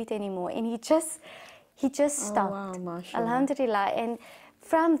can't do it anymore, and he just stopped. Wow, mashallah. Alhamdulillah. And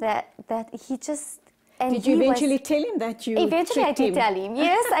from that he just, and did you eventually tell him that you Eventually I did him? tell him.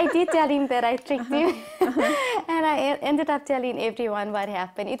 Yes, I did tell him that I tricked him. And I ended up telling everyone what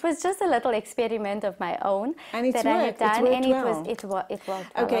happened. It was just a little experiment of my own that I had done. And it worked well.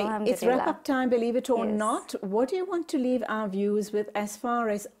 Okay, it's wrap-up time, believe it or not. What do you want to leave our viewers with as far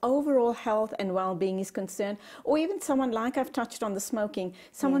as overall health and well-being is concerned? Or even someone like I've touched on the smoking,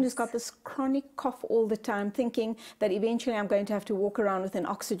 someone who's got this chronic cough all the time, thinking that eventually I'm going to have to walk around with an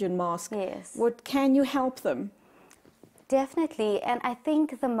oxygen mask. Yes. What can you help them? Definitely, and I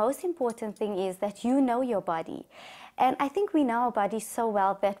think the most important thing is that you know your body. And I think we know our bodies so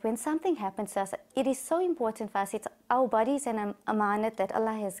well that when something happens to us, it is so important for us. It's our bodies and amanat that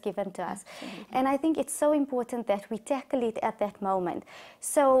Allah has given to us. Absolutely. And I think it's so important that we tackle it at that moment.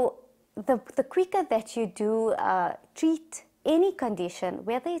 So the quicker that you do treat any condition,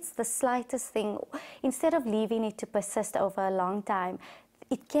 whether it's the slightest thing, instead of leaving it to persist over a long time,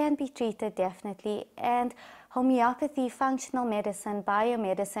 it can be treated definitely. And homeopathy, functional medicine,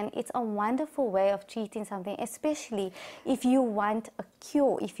 biomedicine, it's a wonderful way of treating something, especially if you want a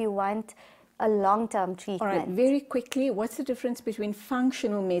cure, if you want a long-term treatment. All right, very quickly, what's the difference between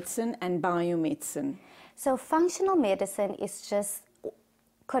functional medicine and biomedicine? So functional medicine is just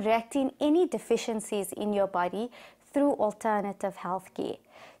correcting any deficiencies in your body through alternative health care.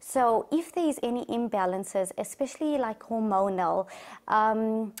 So if there is any imbalances, especially like hormonal,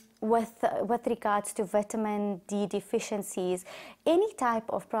 with regards to vitamin D deficiencies, any type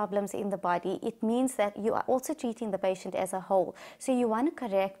of problems in the body, it means that you are also treating the patient as a whole. So you want to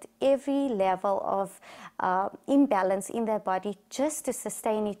correct every level of imbalance in their body just to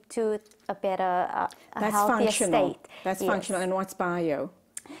sustain it to a better, a healthier state. That's functional. And what's bio?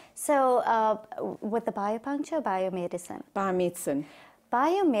 So with the biopuncture, biomedicine. Biomedicine.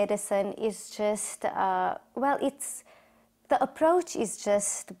 Biomedicine is just, the approach is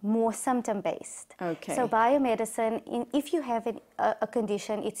just more symptom-based. Okay. So biomedicine, if you have a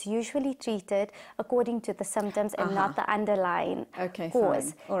condition, it's usually treated according to the symptoms and not the underlying cause.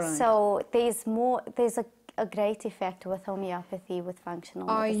 Fine. All right. So there's a a great effect with homeopathy, with functional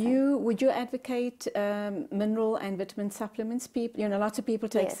medicine. Would you advocate mineral and vitamin supplements? People, lots of people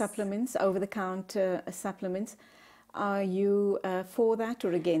take Yes. supplements, over-the-counter supplements. Are you for that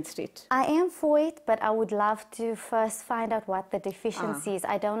or against it? I am for it, but I would love to first find out what the deficiency is.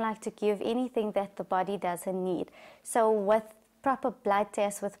 I don't like to give anything that the body doesn't need. So with proper blood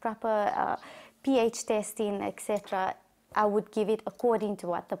tests, with proper pH testing, etc., I would give it according to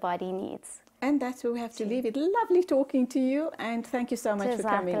what the body needs. And that's where we have to leave it. Lovely talking to you, and thank you so much for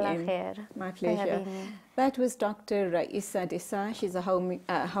coming in. Khair. My For pleasure. having me. That was Dr. Raisa Desai. She's a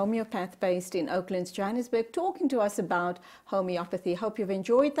homeopath based in Oaklands, Johannesburg, talking to us about homeopathy. Hope you've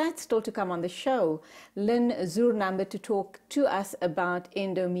enjoyed that. Still to come on the show, Lynn Zurnambe to talk to us about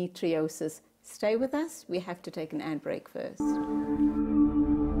endometriosis. Stay with us. We have to take an ad break first.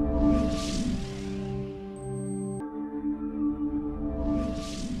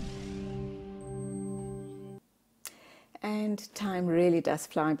 And time really does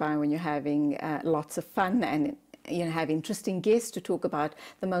fly by when you're having lots of fun and have interesting guests to talk about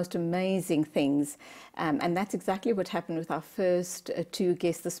the most amazing things. And that's exactly what happened with our first two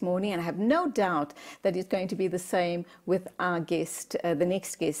guests this morning. And I have no doubt that it's going to be the same with our guest, the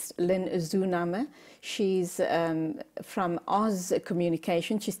next guest, Lynn Zurnambe. She's from Oz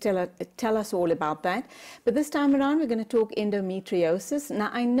Communication. She's tell us all about that. But this time around, we're going to talk endometriosis. Now,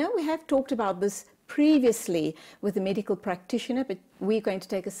 I know we have talked about this previously with a medical practitioner, but we're going to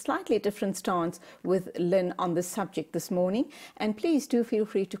take a slightly different stance with Lynn on this subject this morning. And please do feel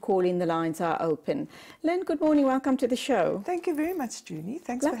free to call in. The lines are open. Lynn, good morning. Welcome to the show. Thank you very much, Julie.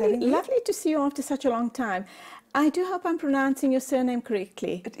 Thanks for having me. Lovely to see you after such a long time. I do hope I'm pronouncing your surname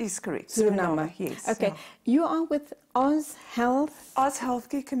correctly. It is correct. Zurnambe. Yes. Okay. Yeah. You are with Oz Health? Oz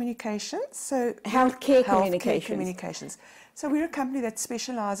Healthcare Communications. So Healthcare Communications. So we're a company that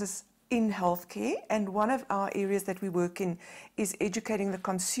specializes in healthcare, and one of our areas that we work in is educating the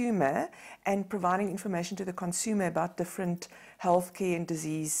consumer and providing information to the consumer about different healthcare and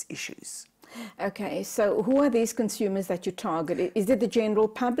disease issues. Okay, so who are these consumers that you target? Is it the general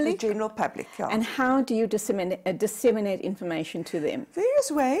public? The general public, yeah. And how do you disseminate information to them?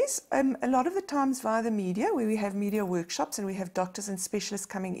 Various ways. A lot of the times via the media, where we have media workshops and we have doctors and specialists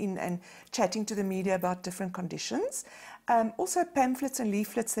coming in and chatting to the media about different conditions. Also pamphlets and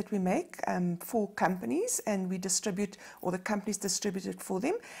leaflets that we make for companies, and we distribute, or the companies distribute it for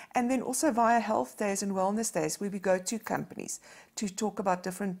them. And then also via health days and wellness days, where we go to companies to talk about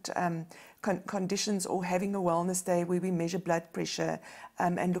different conditions, or having a wellness day where we measure blood pressure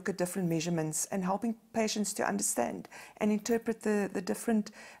and look at different measurements, and helping patients to understand and interpret the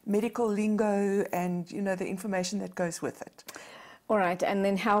different medical lingo and the information that goes with it. All right, and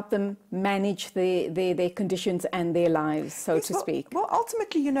then help them manage their conditions and their lives, so to speak. Well,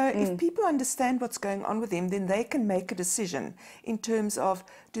 ultimately, if people understand what's going on with them, then they can make a decision in terms of,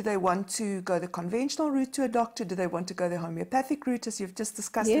 do they want to go the conventional route to a doctor? Do they want to go the homeopathic route, as you've just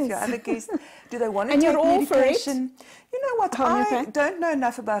discussed with your other guests? Do they want to take medication? You know what, I don't know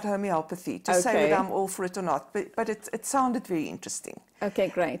enough about homeopathy to say whether I'm all for it or not, but it sounded very interesting. Okay,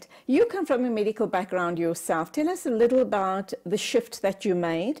 great. You come from a medical background yourself. Tell us a little about the shift that you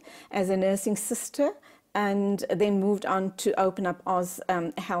made as a nursing sister and then moved on to open up Oz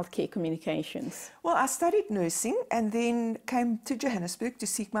Healthcare Communications. Well, I studied nursing and then came to Johannesburg to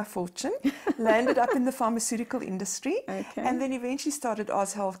seek my fortune, landed up in the pharmaceutical industry, and then eventually started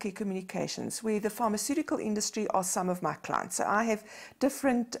Oz Healthcare Communications, where the pharmaceutical industry are some of my clients. So I have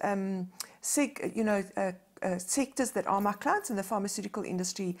different, sectors that are my clients, and the pharmaceutical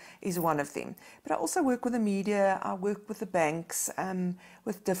industry is one of them. But I also work with the media, I work with the banks,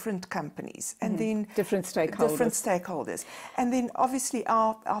 with different companies, and then different stakeholders. And then obviously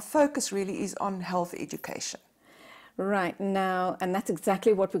our focus really is on health education. Right now, and that's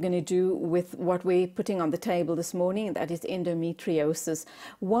exactly what we're going to do with what we're putting on the table this morning, and that is endometriosis.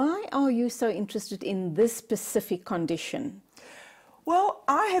 Why are you so interested in this specific condition? Well,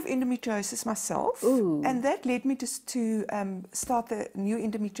 I have endometriosis myself, and that led me to start the New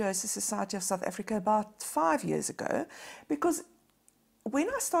Endometriosis Society of South Africa about 5 years ago, because when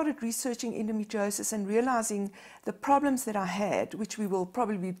I started researching endometriosis and realizing the problems that I had, which we will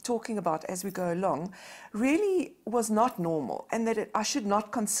probably be talking about as we go along, really was not normal, and that I should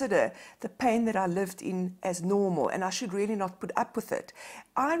not consider the pain that I lived in as normal, and I should really not put up with it.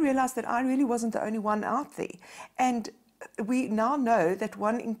 I realized that I really wasn't the only one out there, and we now know that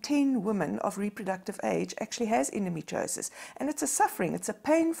 1 in 10 women of reproductive age actually has endometriosis, and it's a suffering, it's a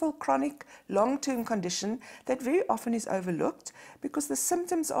painful, chronic, long-term condition that very often is overlooked because the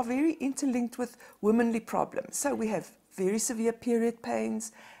symptoms are very interlinked with womanly problems. So we have very severe period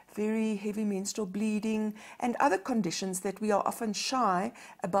pains, very heavy menstrual bleeding, and other conditions that we are often shy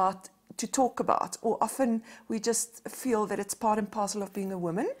about to talk about, or often we just feel that it's part and parcel of being a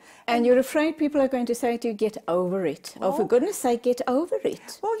woman. And you're afraid people are going to say to you, get over it. Oh, for goodness sake, get over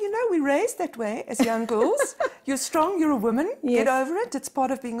it. Well, you know, we're raised that way as young girls. You're strong, you're a woman, Yes. get over it, it's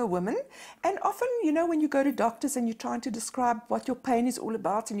part of being a woman. And often, you know, when you go to doctors and you're trying to describe what your pain is all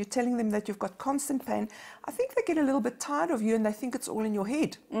about and you're telling them that you've got constant pain, I think they get a little bit tired of you and they think it's all in your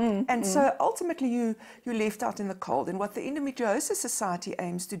head. So ultimately you're left out in the cold. And what the Endometriosis Society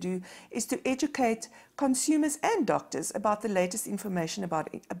aims to do is to educate consumers and doctors about the latest information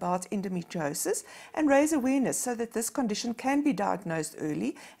about endometriosis and raise awareness so that this condition can be diagnosed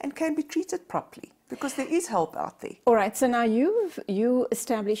early and can be treated properly, because there is help out there. All right, so now you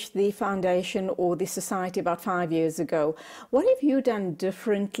established the foundation or the society about 5 years ago. What have you done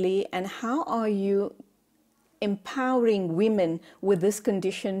differently, and how are you empowering women with this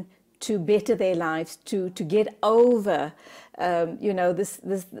condition to better their lives, to get over, you know,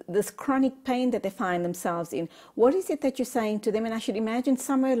 this chronic pain that they find themselves in? What is it that you're saying to them? And I should imagine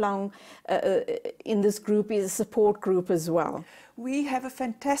somewhere along in this group is a support group as well. We have a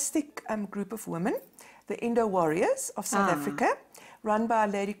fantastic group of women, the Endo Warriors of South Africa, run by a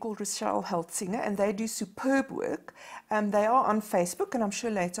lady called Rochelle Heltzinger, and they do superb work. They are on Facebook, and I'm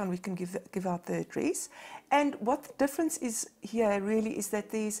sure later on we can give out the address. And what the difference is here really is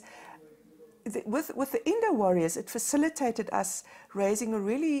that with the Endo Warriors, it facilitated us raising a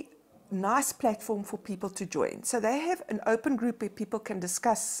really nice platform for people to join. So they have an open group where people can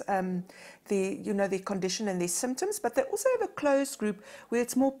discuss their condition and their symptoms, but they also have a closed group where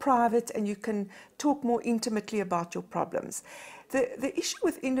it's more private and you can talk more intimately about your problems. The issue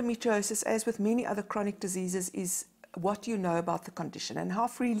with endometriosis, as with many other chronic diseases, is what you know about the condition and how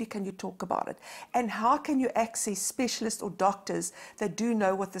freely can you talk about it, and how can you access specialists or doctors that do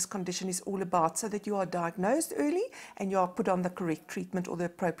know what this condition is all about, so that you are diagnosed early and you are put on the correct treatment or the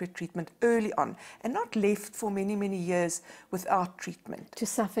appropriate treatment early on, and not left for many, many years without treatment. To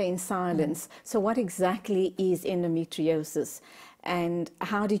suffer in silence. So what exactly is endometriosis? And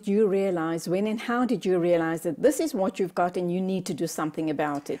how did you realize, when and how did you realize that this is what you've got and you need to do something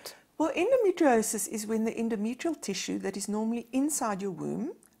about it? Well, endometriosis is when the endometrial tissue that is normally inside your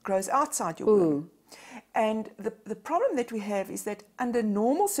womb grows outside your womb. And the problem that we have is that under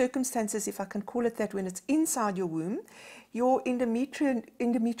normal circumstances, if I can call it that, when it's inside your womb, your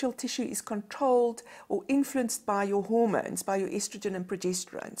endometrial tissue is controlled or influenced by your hormones, by your estrogen and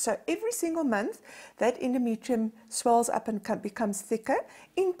progesterone. So every single month, that endometrium swells up and becomes thicker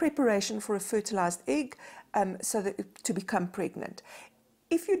in preparation for a fertilized egg, to become pregnant.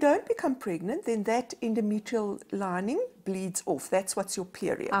 If you don't become pregnant, then that endometrial lining bleeds off. That's what's your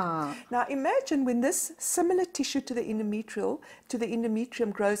period. Now imagine when this similar tissue to the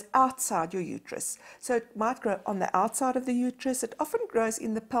endometrium grows outside your uterus. So it might grow on the outside of the uterus. It often grows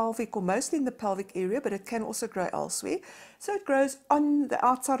in the pelvic, or mostly in the pelvic area, but it can also grow elsewhere. So it grows on the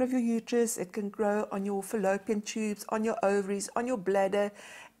outside of your uterus. It can grow on your fallopian tubes, on your ovaries, on your bladder,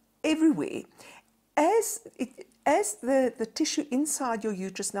 everywhere. As the tissue inside your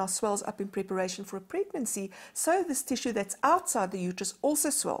uterus now swells up in preparation for a pregnancy, so this tissue that's outside the uterus also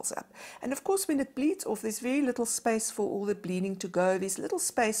swells up. And of course, when it bleeds off, there's very little space for all the bleeding to go. There's little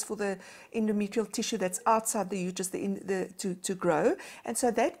space for the endometrial tissue that's outside the uterus to grow. And so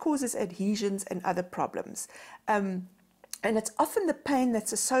that causes adhesions and other problems. And it's often the pain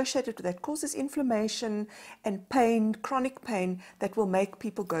that's associated with that causes inflammation and pain, chronic pain, that will make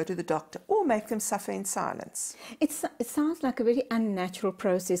people go to the doctor or make them suffer in silence. It sounds like a very unnatural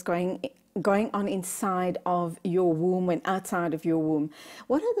process going on inside of your womb and outside of your womb.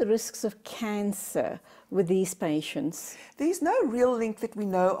 What are the risks of cancer with these patients? There's no real link that we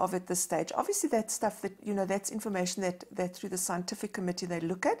know of at this stage. Obviously, that's stuff that, that's information that through the scientific committee they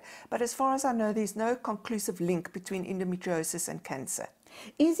look at. But as far as I know, there's no conclusive link between endometriosis and cancer.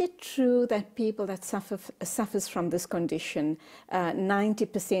 Is it true that people that suffers from this condition,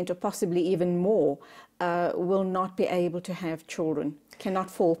 90% or possibly even more, will not be able to have children, cannot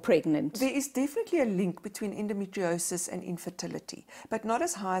fall pregnant? There is definitely a link between endometriosis and infertility, but not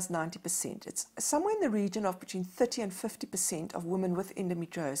as high as 90%. It's somewhere in the region of between 30 and 50% of women with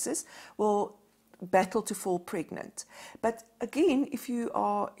endometriosis will battle to fall pregnant. But again, if you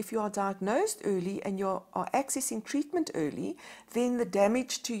are diagnosed early and you are accessing treatment early, then the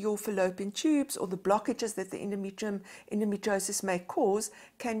damage to your fallopian tubes or the blockages that the endometriosis may cause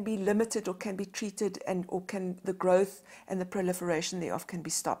can be limited or can be treated, or the growth and the proliferation thereof can be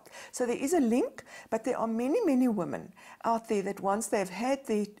stopped. So there is a link, but there are many, many women out there that once they've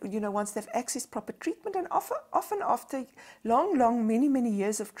accessed proper treatment, and often after long, many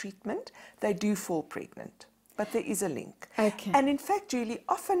years of treatment, they do fall pregnant. But there is a link. Okay. And in fact, Julie,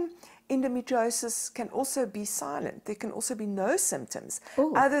 often endometriosis can also be silent. There can also be no symptoms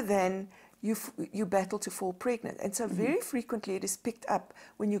other than you battle to fall pregnant. And so very frequently it is picked up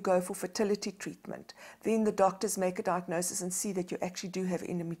when you go for fertility treatment. Then the doctors make a diagnosis and see that you actually do have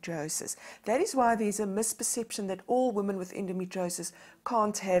endometriosis. That is why there's a misperception that all women with endometriosis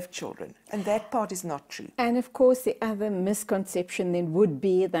can't have children. And that part is not true. And of course, the other misconception then would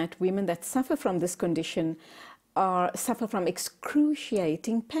be that women that suffer from this condition suffer from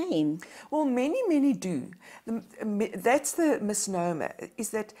excruciating pain. Well, many do. That's the misnomer, is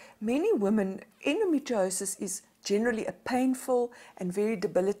that many women, endometriosis is generally a painful and very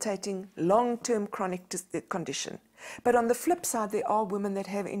debilitating long-term chronic condition. But on the flip side, there are women that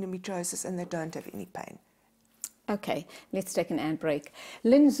have endometriosis and they don't have any pain. Okay, let's take an ad break.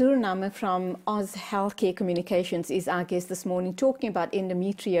 Lynn Zurname from Oz Healthcare Communications is our guest this morning, talking about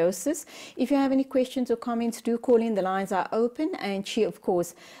endometriosis. If you have any questions or comments, do call in. The lines are open. And she, of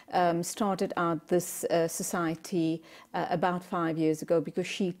course, started out this society about 5 years ago because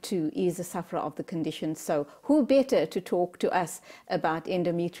she too is a sufferer of the condition. So who better to talk to us about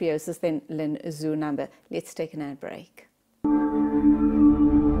endometriosis than Lynn Zurname? Let's take an ad break.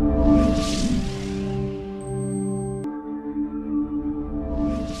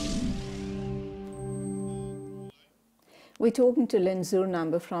 We're talking to Lynn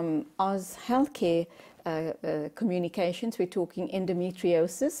Zurname from Oz Healthcare Communications. We're talking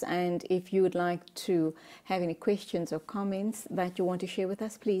endometriosis, and if you would like to have any questions or comments that you want to share with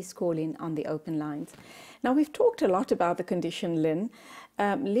us, please call in on the open lines. Now, we've talked a lot about the condition, Lynn.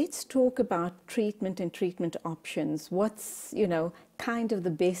 Let's talk about treatment and treatment options. What's, kind of the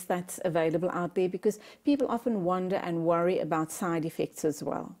best that's available out there, because people often wonder and worry about side effects as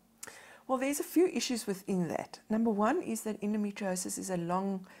well. Well, there's a few issues within that. Number one is that endometriosis is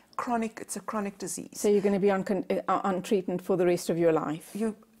it's a chronic disease. So you're going to be on treatment for the rest of your life?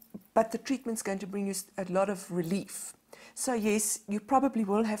 But the treatment's going to bring you a lot of relief. So yes, you probably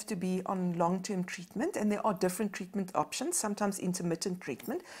will have to be on long-term treatment, and there are different treatment options, sometimes intermittent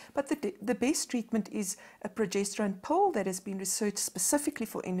treatment, but the best treatment is a progesterone pill that has been researched specifically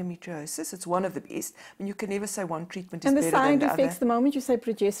for endometriosis. It's one of the best. I mean, you can never say one treatment is better than the other. And the side effects, the moment you say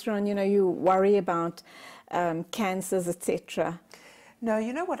progesterone, you worry about cancers, etc. No,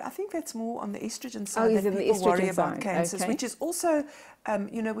 you know what? I think that's more on the estrogen side that people worry about cancers, which is also,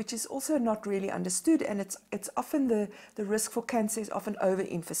 which is also not really understood, and it's often the risk for cancer is often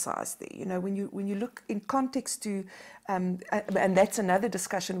overemphasized there. When you look in context to, and that's another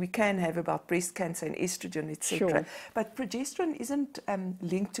discussion we can have about breast cancer and estrogen, etc. Sure. But progesterone isn't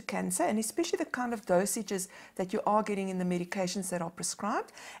linked to cancer, and especially the kind of dosages that you are getting in the medications that are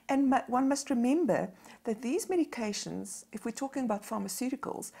prescribed. And one must remember that these medications, if we're talking about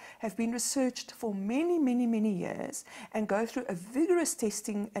pharmaceuticals, have been researched for many years and go through a vigorous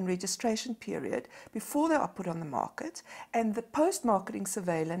testing and registration period before they are put on the market. And the post-marketing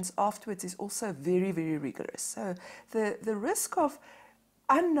surveillance afterwards is also very rigorous. So the risk of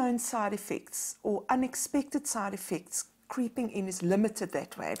unknown side effects or unexpected side effects creeping in is limited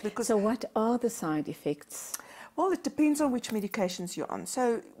that way. Because so what are the side effects? Well, it depends on which medications you're on.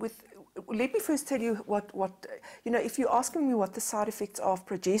 So let me first tell you if you're asking me what the side effects are of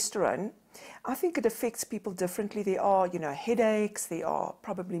progesterone, I think it affects people differently. There are, headaches, there are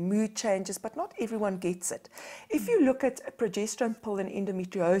probably mood changes, but not everyone gets it. If you look at a progesterone pill in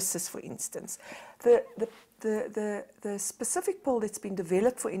endometriosis, for instance, the specific pill that's been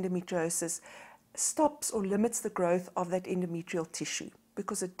developed for endometriosis stops or limits the growth of that endometrial tissue,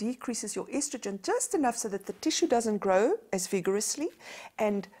 because it decreases your estrogen just enough so that the tissue doesn't grow as vigorously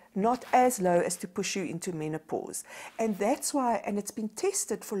and not as low as to push you into menopause. And that's why, and it's been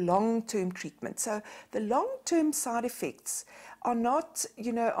tested for long-term treatment. So the long-term side effects are not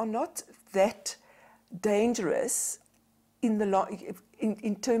that dangerous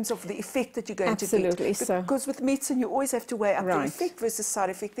in terms of the effect that you're going to get. Absolutely. Because with medicine, you always have to weigh up the Right. effect versus side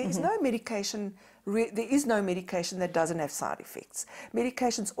effect. There is no medication there is no medication that doesn't have side effects.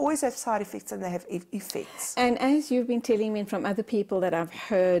 Medications always have side effects, and they have effects. And as you've been telling me from other people that I've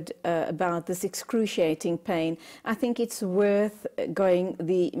heard about this excruciating pain, I think it's worth going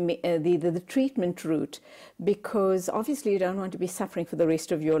the treatment route, because obviously you don't want to be suffering for the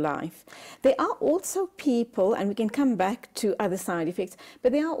rest of your life. There are also people, and we can come back to other side effects,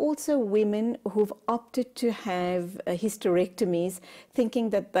 but there are also women who've opted to have hysterectomies, thinking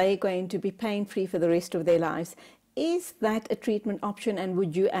that they're going to be pain-free for the rest of their lives. Is that a treatment option, and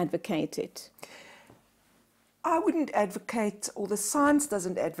would you advocate it? I wouldn't advocate, or the science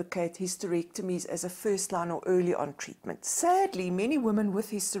doesn't advocate, hysterectomies as a first line or early on treatment. Sadly, many women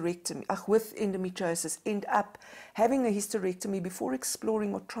with with endometriosis end up having a hysterectomy before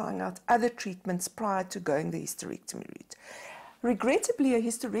exploring or trying out other treatments prior to going the hysterectomy route. Regrettably, a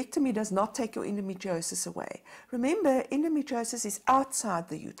hysterectomy does not take your endometriosis away. Remember, endometriosis is outside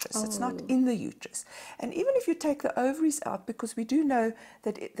the uterus. It's not in the uterus. And even if you take the ovaries out, because we do know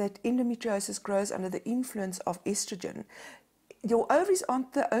that endometriosis grows under the influence of estrogen, your ovaries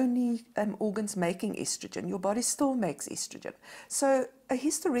aren't the only organs making estrogen. Your body still makes estrogen. So a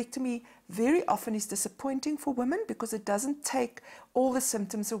hysterectomy very often is disappointing for women because it doesn't take all the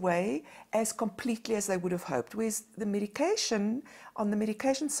symptoms away as completely as they would have hoped. Whereas the medication, on the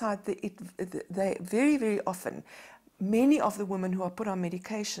medication side, they very, very often, many of the women who are put on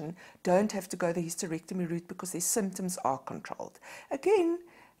medication don't have to go the hysterectomy route because their symptoms are controlled. Again,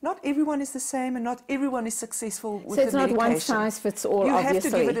 not everyone is the same, and not everyone is successful with the medication. So it's not one size fits all, obviously. You have to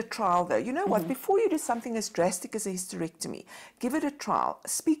give it a trial, though. You know what? Before you do something as drastic as a hysterectomy, give it a trial.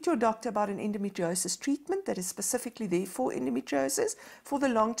 Speak to your doctor about an endometriosis treatment that is specifically there for endometriosis for the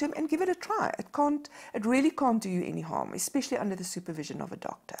long term, and give it a try. It really can't do you any harm, especially under the supervision of a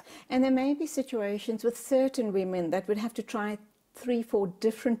doctor. And there may be situations with certain women that would have to try 3-4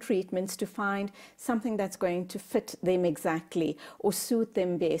 different treatments to find something that's going to fit them exactly or suit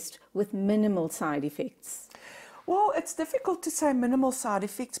them best with minimal side effects. Well, it's difficult to say minimal side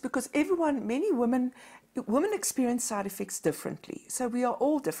effects because many women experience side effects differently. So we are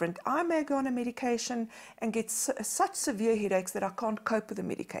all different. I may go on a medication and get such severe headaches that I can't cope with the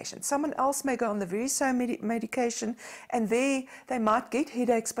medication. Someone else may go on the very same medication and they might get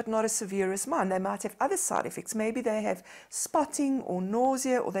headaches but not as severe as mine. They might have other side effects. Maybe they have spotting or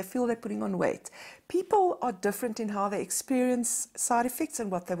nausea, or they feel they're putting on weight. People are different in how they experience side effects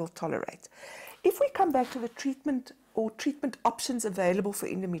and what they will tolerate. If we come back to the treatment options available for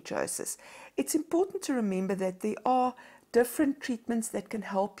endometriosis, it's important to remember that there are different treatments that can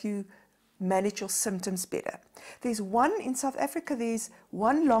help you manage your symptoms better. In South Africa, there's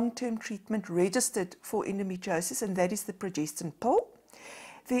one long-term treatment registered for endometriosis, and that is the progestin pill.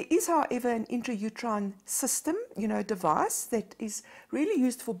 There is, however, an intrauterine system, device that is really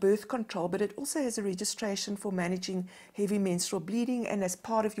used for birth control, but it also has a registration for managing heavy menstrual bleeding and as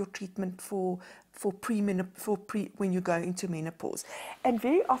part of your treatment for when you go into menopause. And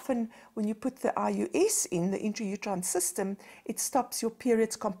very often when you put the IUS in, the intrauterine system, it stops your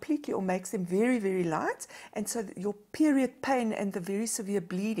periods completely or makes them very, very light. And so your period pain and the very severe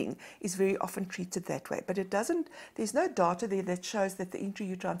bleeding is very often treated that way. But there's no data there that shows that the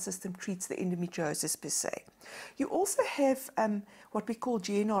intrauterine system treats the endometriosis per se. You also have what we call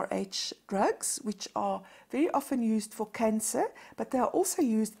GnRH drugs, which are very often used for cancer, but they are also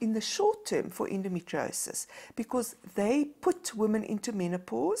used in the short term for endometriosis because they put women into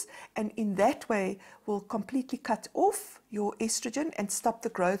menopause, and in that way will completely cut off your estrogen and stop the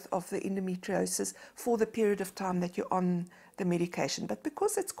growth of the endometriosis for the period of time that you're on the medication. But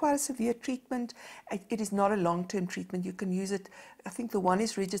because it's quite a severe treatment, it is not a long-term treatment. You can use it, I think the one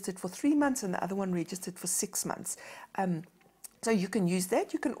is registered for 3 months and the other one registered for 6 months. So you can use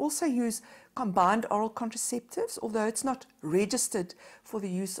that. You can also use combined oral contraceptives, although it's not registered for the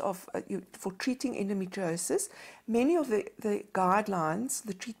use of for treating endometriosis. Many of the guidelines,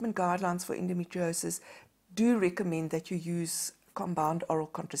 the treatment guidelines for endometriosis, do recommend that you use combined oral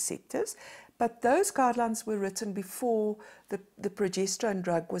contraceptives. But those guidelines were written before the progesterone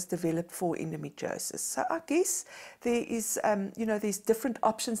drug was developed for endometriosis. So I guess there is, there's different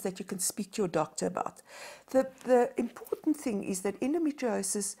options that you can speak to your doctor about. The important thing is that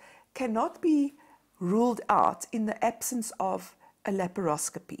endometriosis cannot be ruled out in the absence of a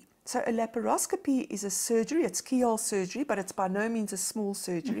laparoscopy. So a laparoscopy is a surgery, it's keyhole surgery, but it's by no means a small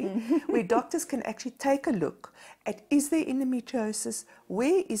surgery, where doctors can actually take a look at, is there endometriosis,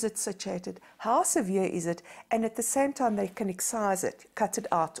 where is it situated, how severe is it, and at the same time they can excise it, cut it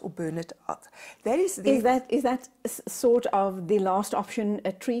out or burn it out. Is that sort of the last option,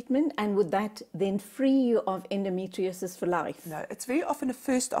 a treatment, and would that then free you of endometriosis for life? No, it's very often a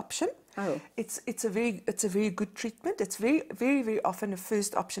first option. Oh. It's a very good treatment. It's very often a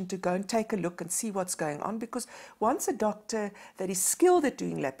first option to go and take a look and see what's going on, because once a doctor that is skilled at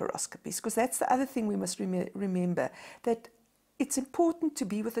doing laparoscopies, because that's the other thing we must remember, that it's important to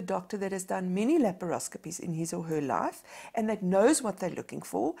be with a doctor that has done many laparoscopies in his or her life and that knows what they're looking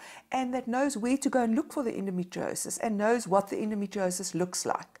for and that knows where to go and look for the endometriosis and knows what the endometriosis looks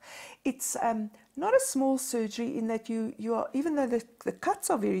like. It's not a small surgery in that you are, even though the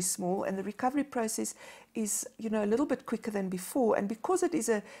cuts are very small and the recovery process is, you know, a little bit quicker than before, and because it is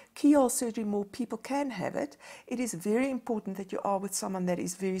a keyhole surgery, more people can have it. It is very important that you are with someone that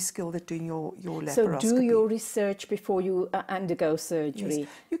is very skilled at doing your laparoscopy. So do your research before you undergo surgery. Yes.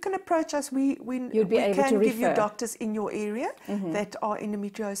 You can approach us. We can give you doctors in your area that are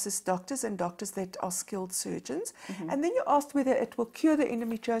endometriosis doctors and doctors that are skilled surgeons. And then you asked whether it will cure the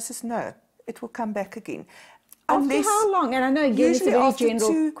endometriosis. No, it will come back again. After how long? And I know, again, it's a very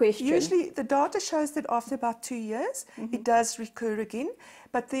general question. Usually the data shows that after about 2 years, it does recur again.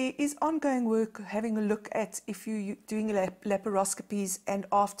 But there is ongoing work having a look at if you're doing laparoscopies and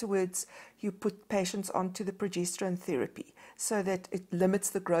afterwards you put patients onto the progesterone therapy so that it limits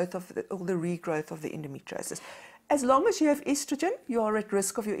the growth of or the regrowth of the endometriosis. As long as you have estrogen, you are at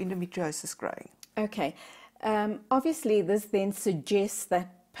risk of your endometriosis growing. Okay. Obviously, this then suggests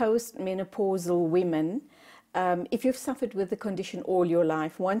that post-menopausal women, if you've suffered with the condition all your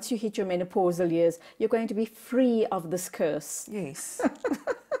life, once you hit your menopausal years, you're going to be free of this curse. Yes.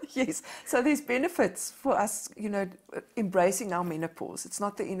 Yes. So there's benefits for us, you know, embracing our menopause. It's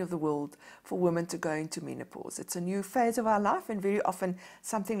not the end of the world for women to go into menopause. It's a new phase of our life, and very often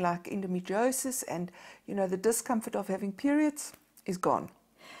something like endometriosis and, you know, the discomfort of having periods is gone.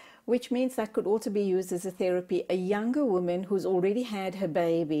 Which means that could also be used as a therapy. A younger woman who's already had her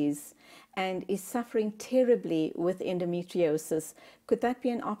babies and is suffering terribly with endometriosis, could that be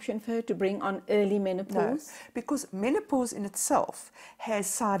an option for her to bring on early menopause? No, because menopause in itself has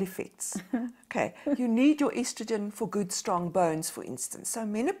side effects. Okay, you need your estrogen for good, strong bones, for instance. So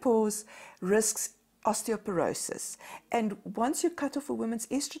menopause risks osteoporosis. And once you cut off a woman's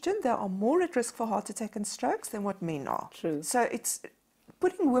estrogen, they are more at risk for heart attack and strokes than what men are. True. So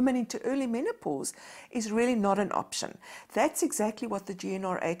putting women into early menopause is really not an option. That's exactly what the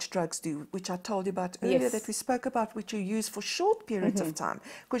GnRH drugs do, which I told you about earlier, Yes. that we spoke about, which you use for short periods of time,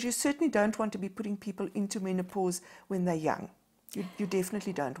 because you certainly don't want to be putting people into menopause when they're young. You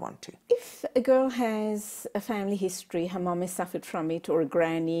definitely don't want to. If a girl has a family history, her mom has suffered from it, or a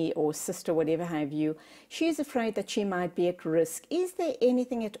granny or sister, whatever have you, she is afraid that she might be at risk. Is there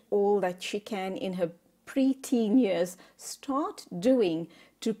anything at all that she can, in her pre-teen years, start doing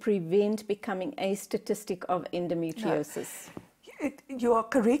to prevent becoming a statistic of endometriosis? No. You are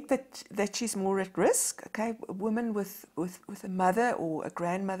correct that she's more at risk. Okay, a woman with a mother or a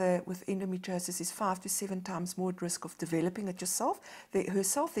grandmother with endometriosis is 5 to 7 times more at risk of developing it herself. There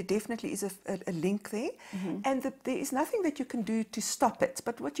definitely is a link there, and there is nothing that you can do to stop it.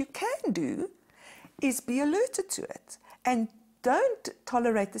 But what you can do is be alerted to it and don't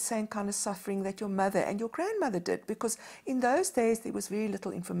tolerate the same kind of suffering that your mother and your grandmother did, because in those days there was very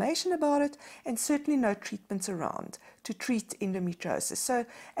little information about it and certainly no treatments around to treat endometriosis. So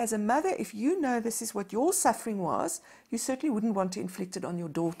as a mother, if you know this is what your suffering was, you certainly wouldn't want to inflict it on your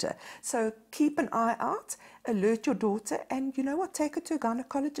daughter. So keep an eye out, alert your daughter, and you know what, take her to a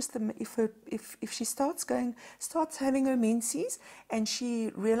gynecologist if she starts having her menses and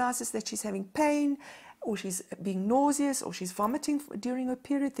she realizes that she's having pain, or she's being nauseous, or she's vomiting during her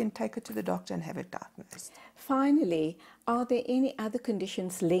period, then take her to the doctor and have it diagnosed. Finally, are there any other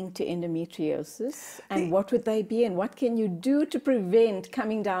conditions linked to endometriosis? And what would they be? And what can you do to prevent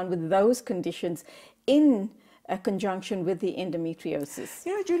coming down with those conditions in a conjunction with the endometriosis?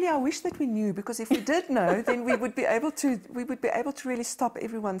 You know, Julie, I wish that we knew, because if we did know, then we would be able to really stop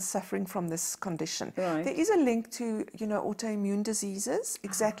everyone suffering from this condition. Right. There is a link to, you know, autoimmune diseases.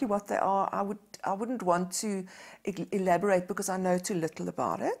 Exactly what they are, I wouldn't want to elaborate because I know too little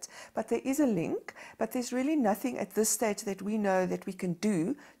about it, but there is a link. But there's really nothing at this stage that we know that we can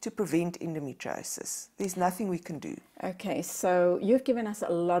do to prevent endometriosis. There's nothing we can do. Okay, so you've given us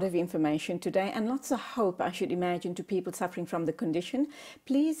a lot of information today and lots of hope, I should imagine, to people suffering from the condition.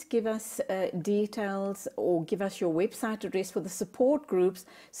 Please give us details, or give us your website address for the support groups,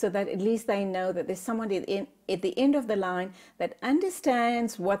 so that at least they know that there's somebody at the end of the line that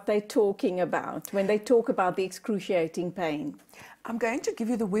understands what they're talking about when they talk about the excruciating pain. I'm going to give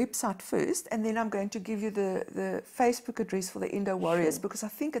you the website first, and then I'm going to give you the Facebook address for the Endo Warriors, because I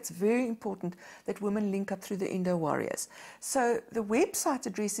think it's very important that women link up through the Endo Warriors. So the website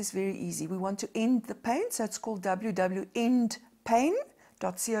address is very easy. We want to end the pain, so it's called www.endpain.co.za.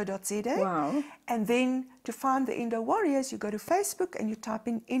 endo.co.za. Wow. And then to find the Endo Warriors, you go to Facebook and you type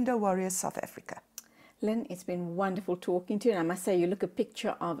in Endo Warriors South Africa. Lynn, it's been wonderful talking to you. And I must say, you look a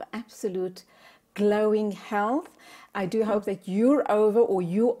picture of absolute glowing health. I do hope that you're over, or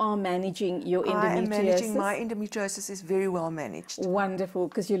you are managing your endometriosis. I am managing, my endometriosis is very well managed. Wonderful,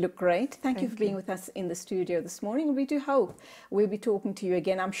 because you look great. Thank you for being with us in the studio this morning. We do hope we'll be talking to you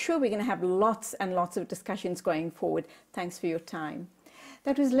again. I'm sure we're going to have lots and lots of discussions going forward. Thanks for your time.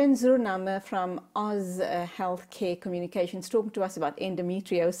 That was Lynn Zurname from Oz Healthcare Communications talking to us about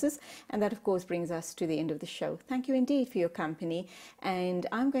endometriosis. And that, of course, brings us to the end of the show. Thank you indeed for your company. And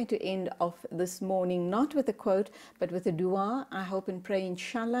I'm going to end off this morning not with a quote, but with a dua. I hope and pray,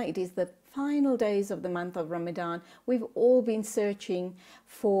 inshallah, it is the final days of the month of Ramadan. We've all been searching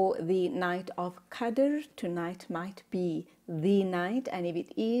for the night of Qadr. Tonight might be the night. And if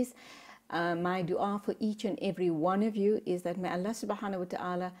it is, my dua for each and every one of you is that may Allah subhanahu wa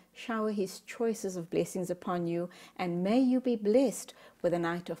ta'ala shower his choices of blessings upon you, and may you be blessed with a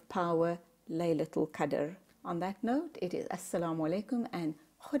night of power, Laylatul Qadr. On that note, it is Assalamu alaikum and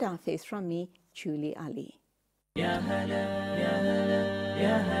Khuda Hafiz from me, Julie Alli. Ya hala, ya hala,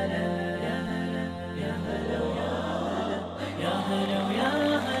 ya hala, ya hala, ya hala, ya hala, ya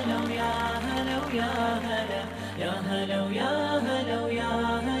hala, ya hala, ya hala, يا هلا ويا هلا ويا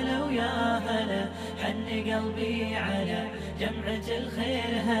هلا ويا هلا حن قلبي على جمعة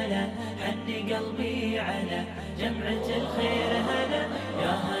الخير هلا حن قلبي على جمعة الخير هلا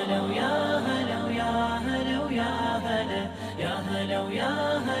يا هلا ويا هلا ويا هلا ويا هلا يا هلا ويا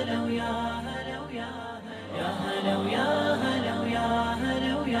هلا ويا هلا ويا هلا يا هلا ويا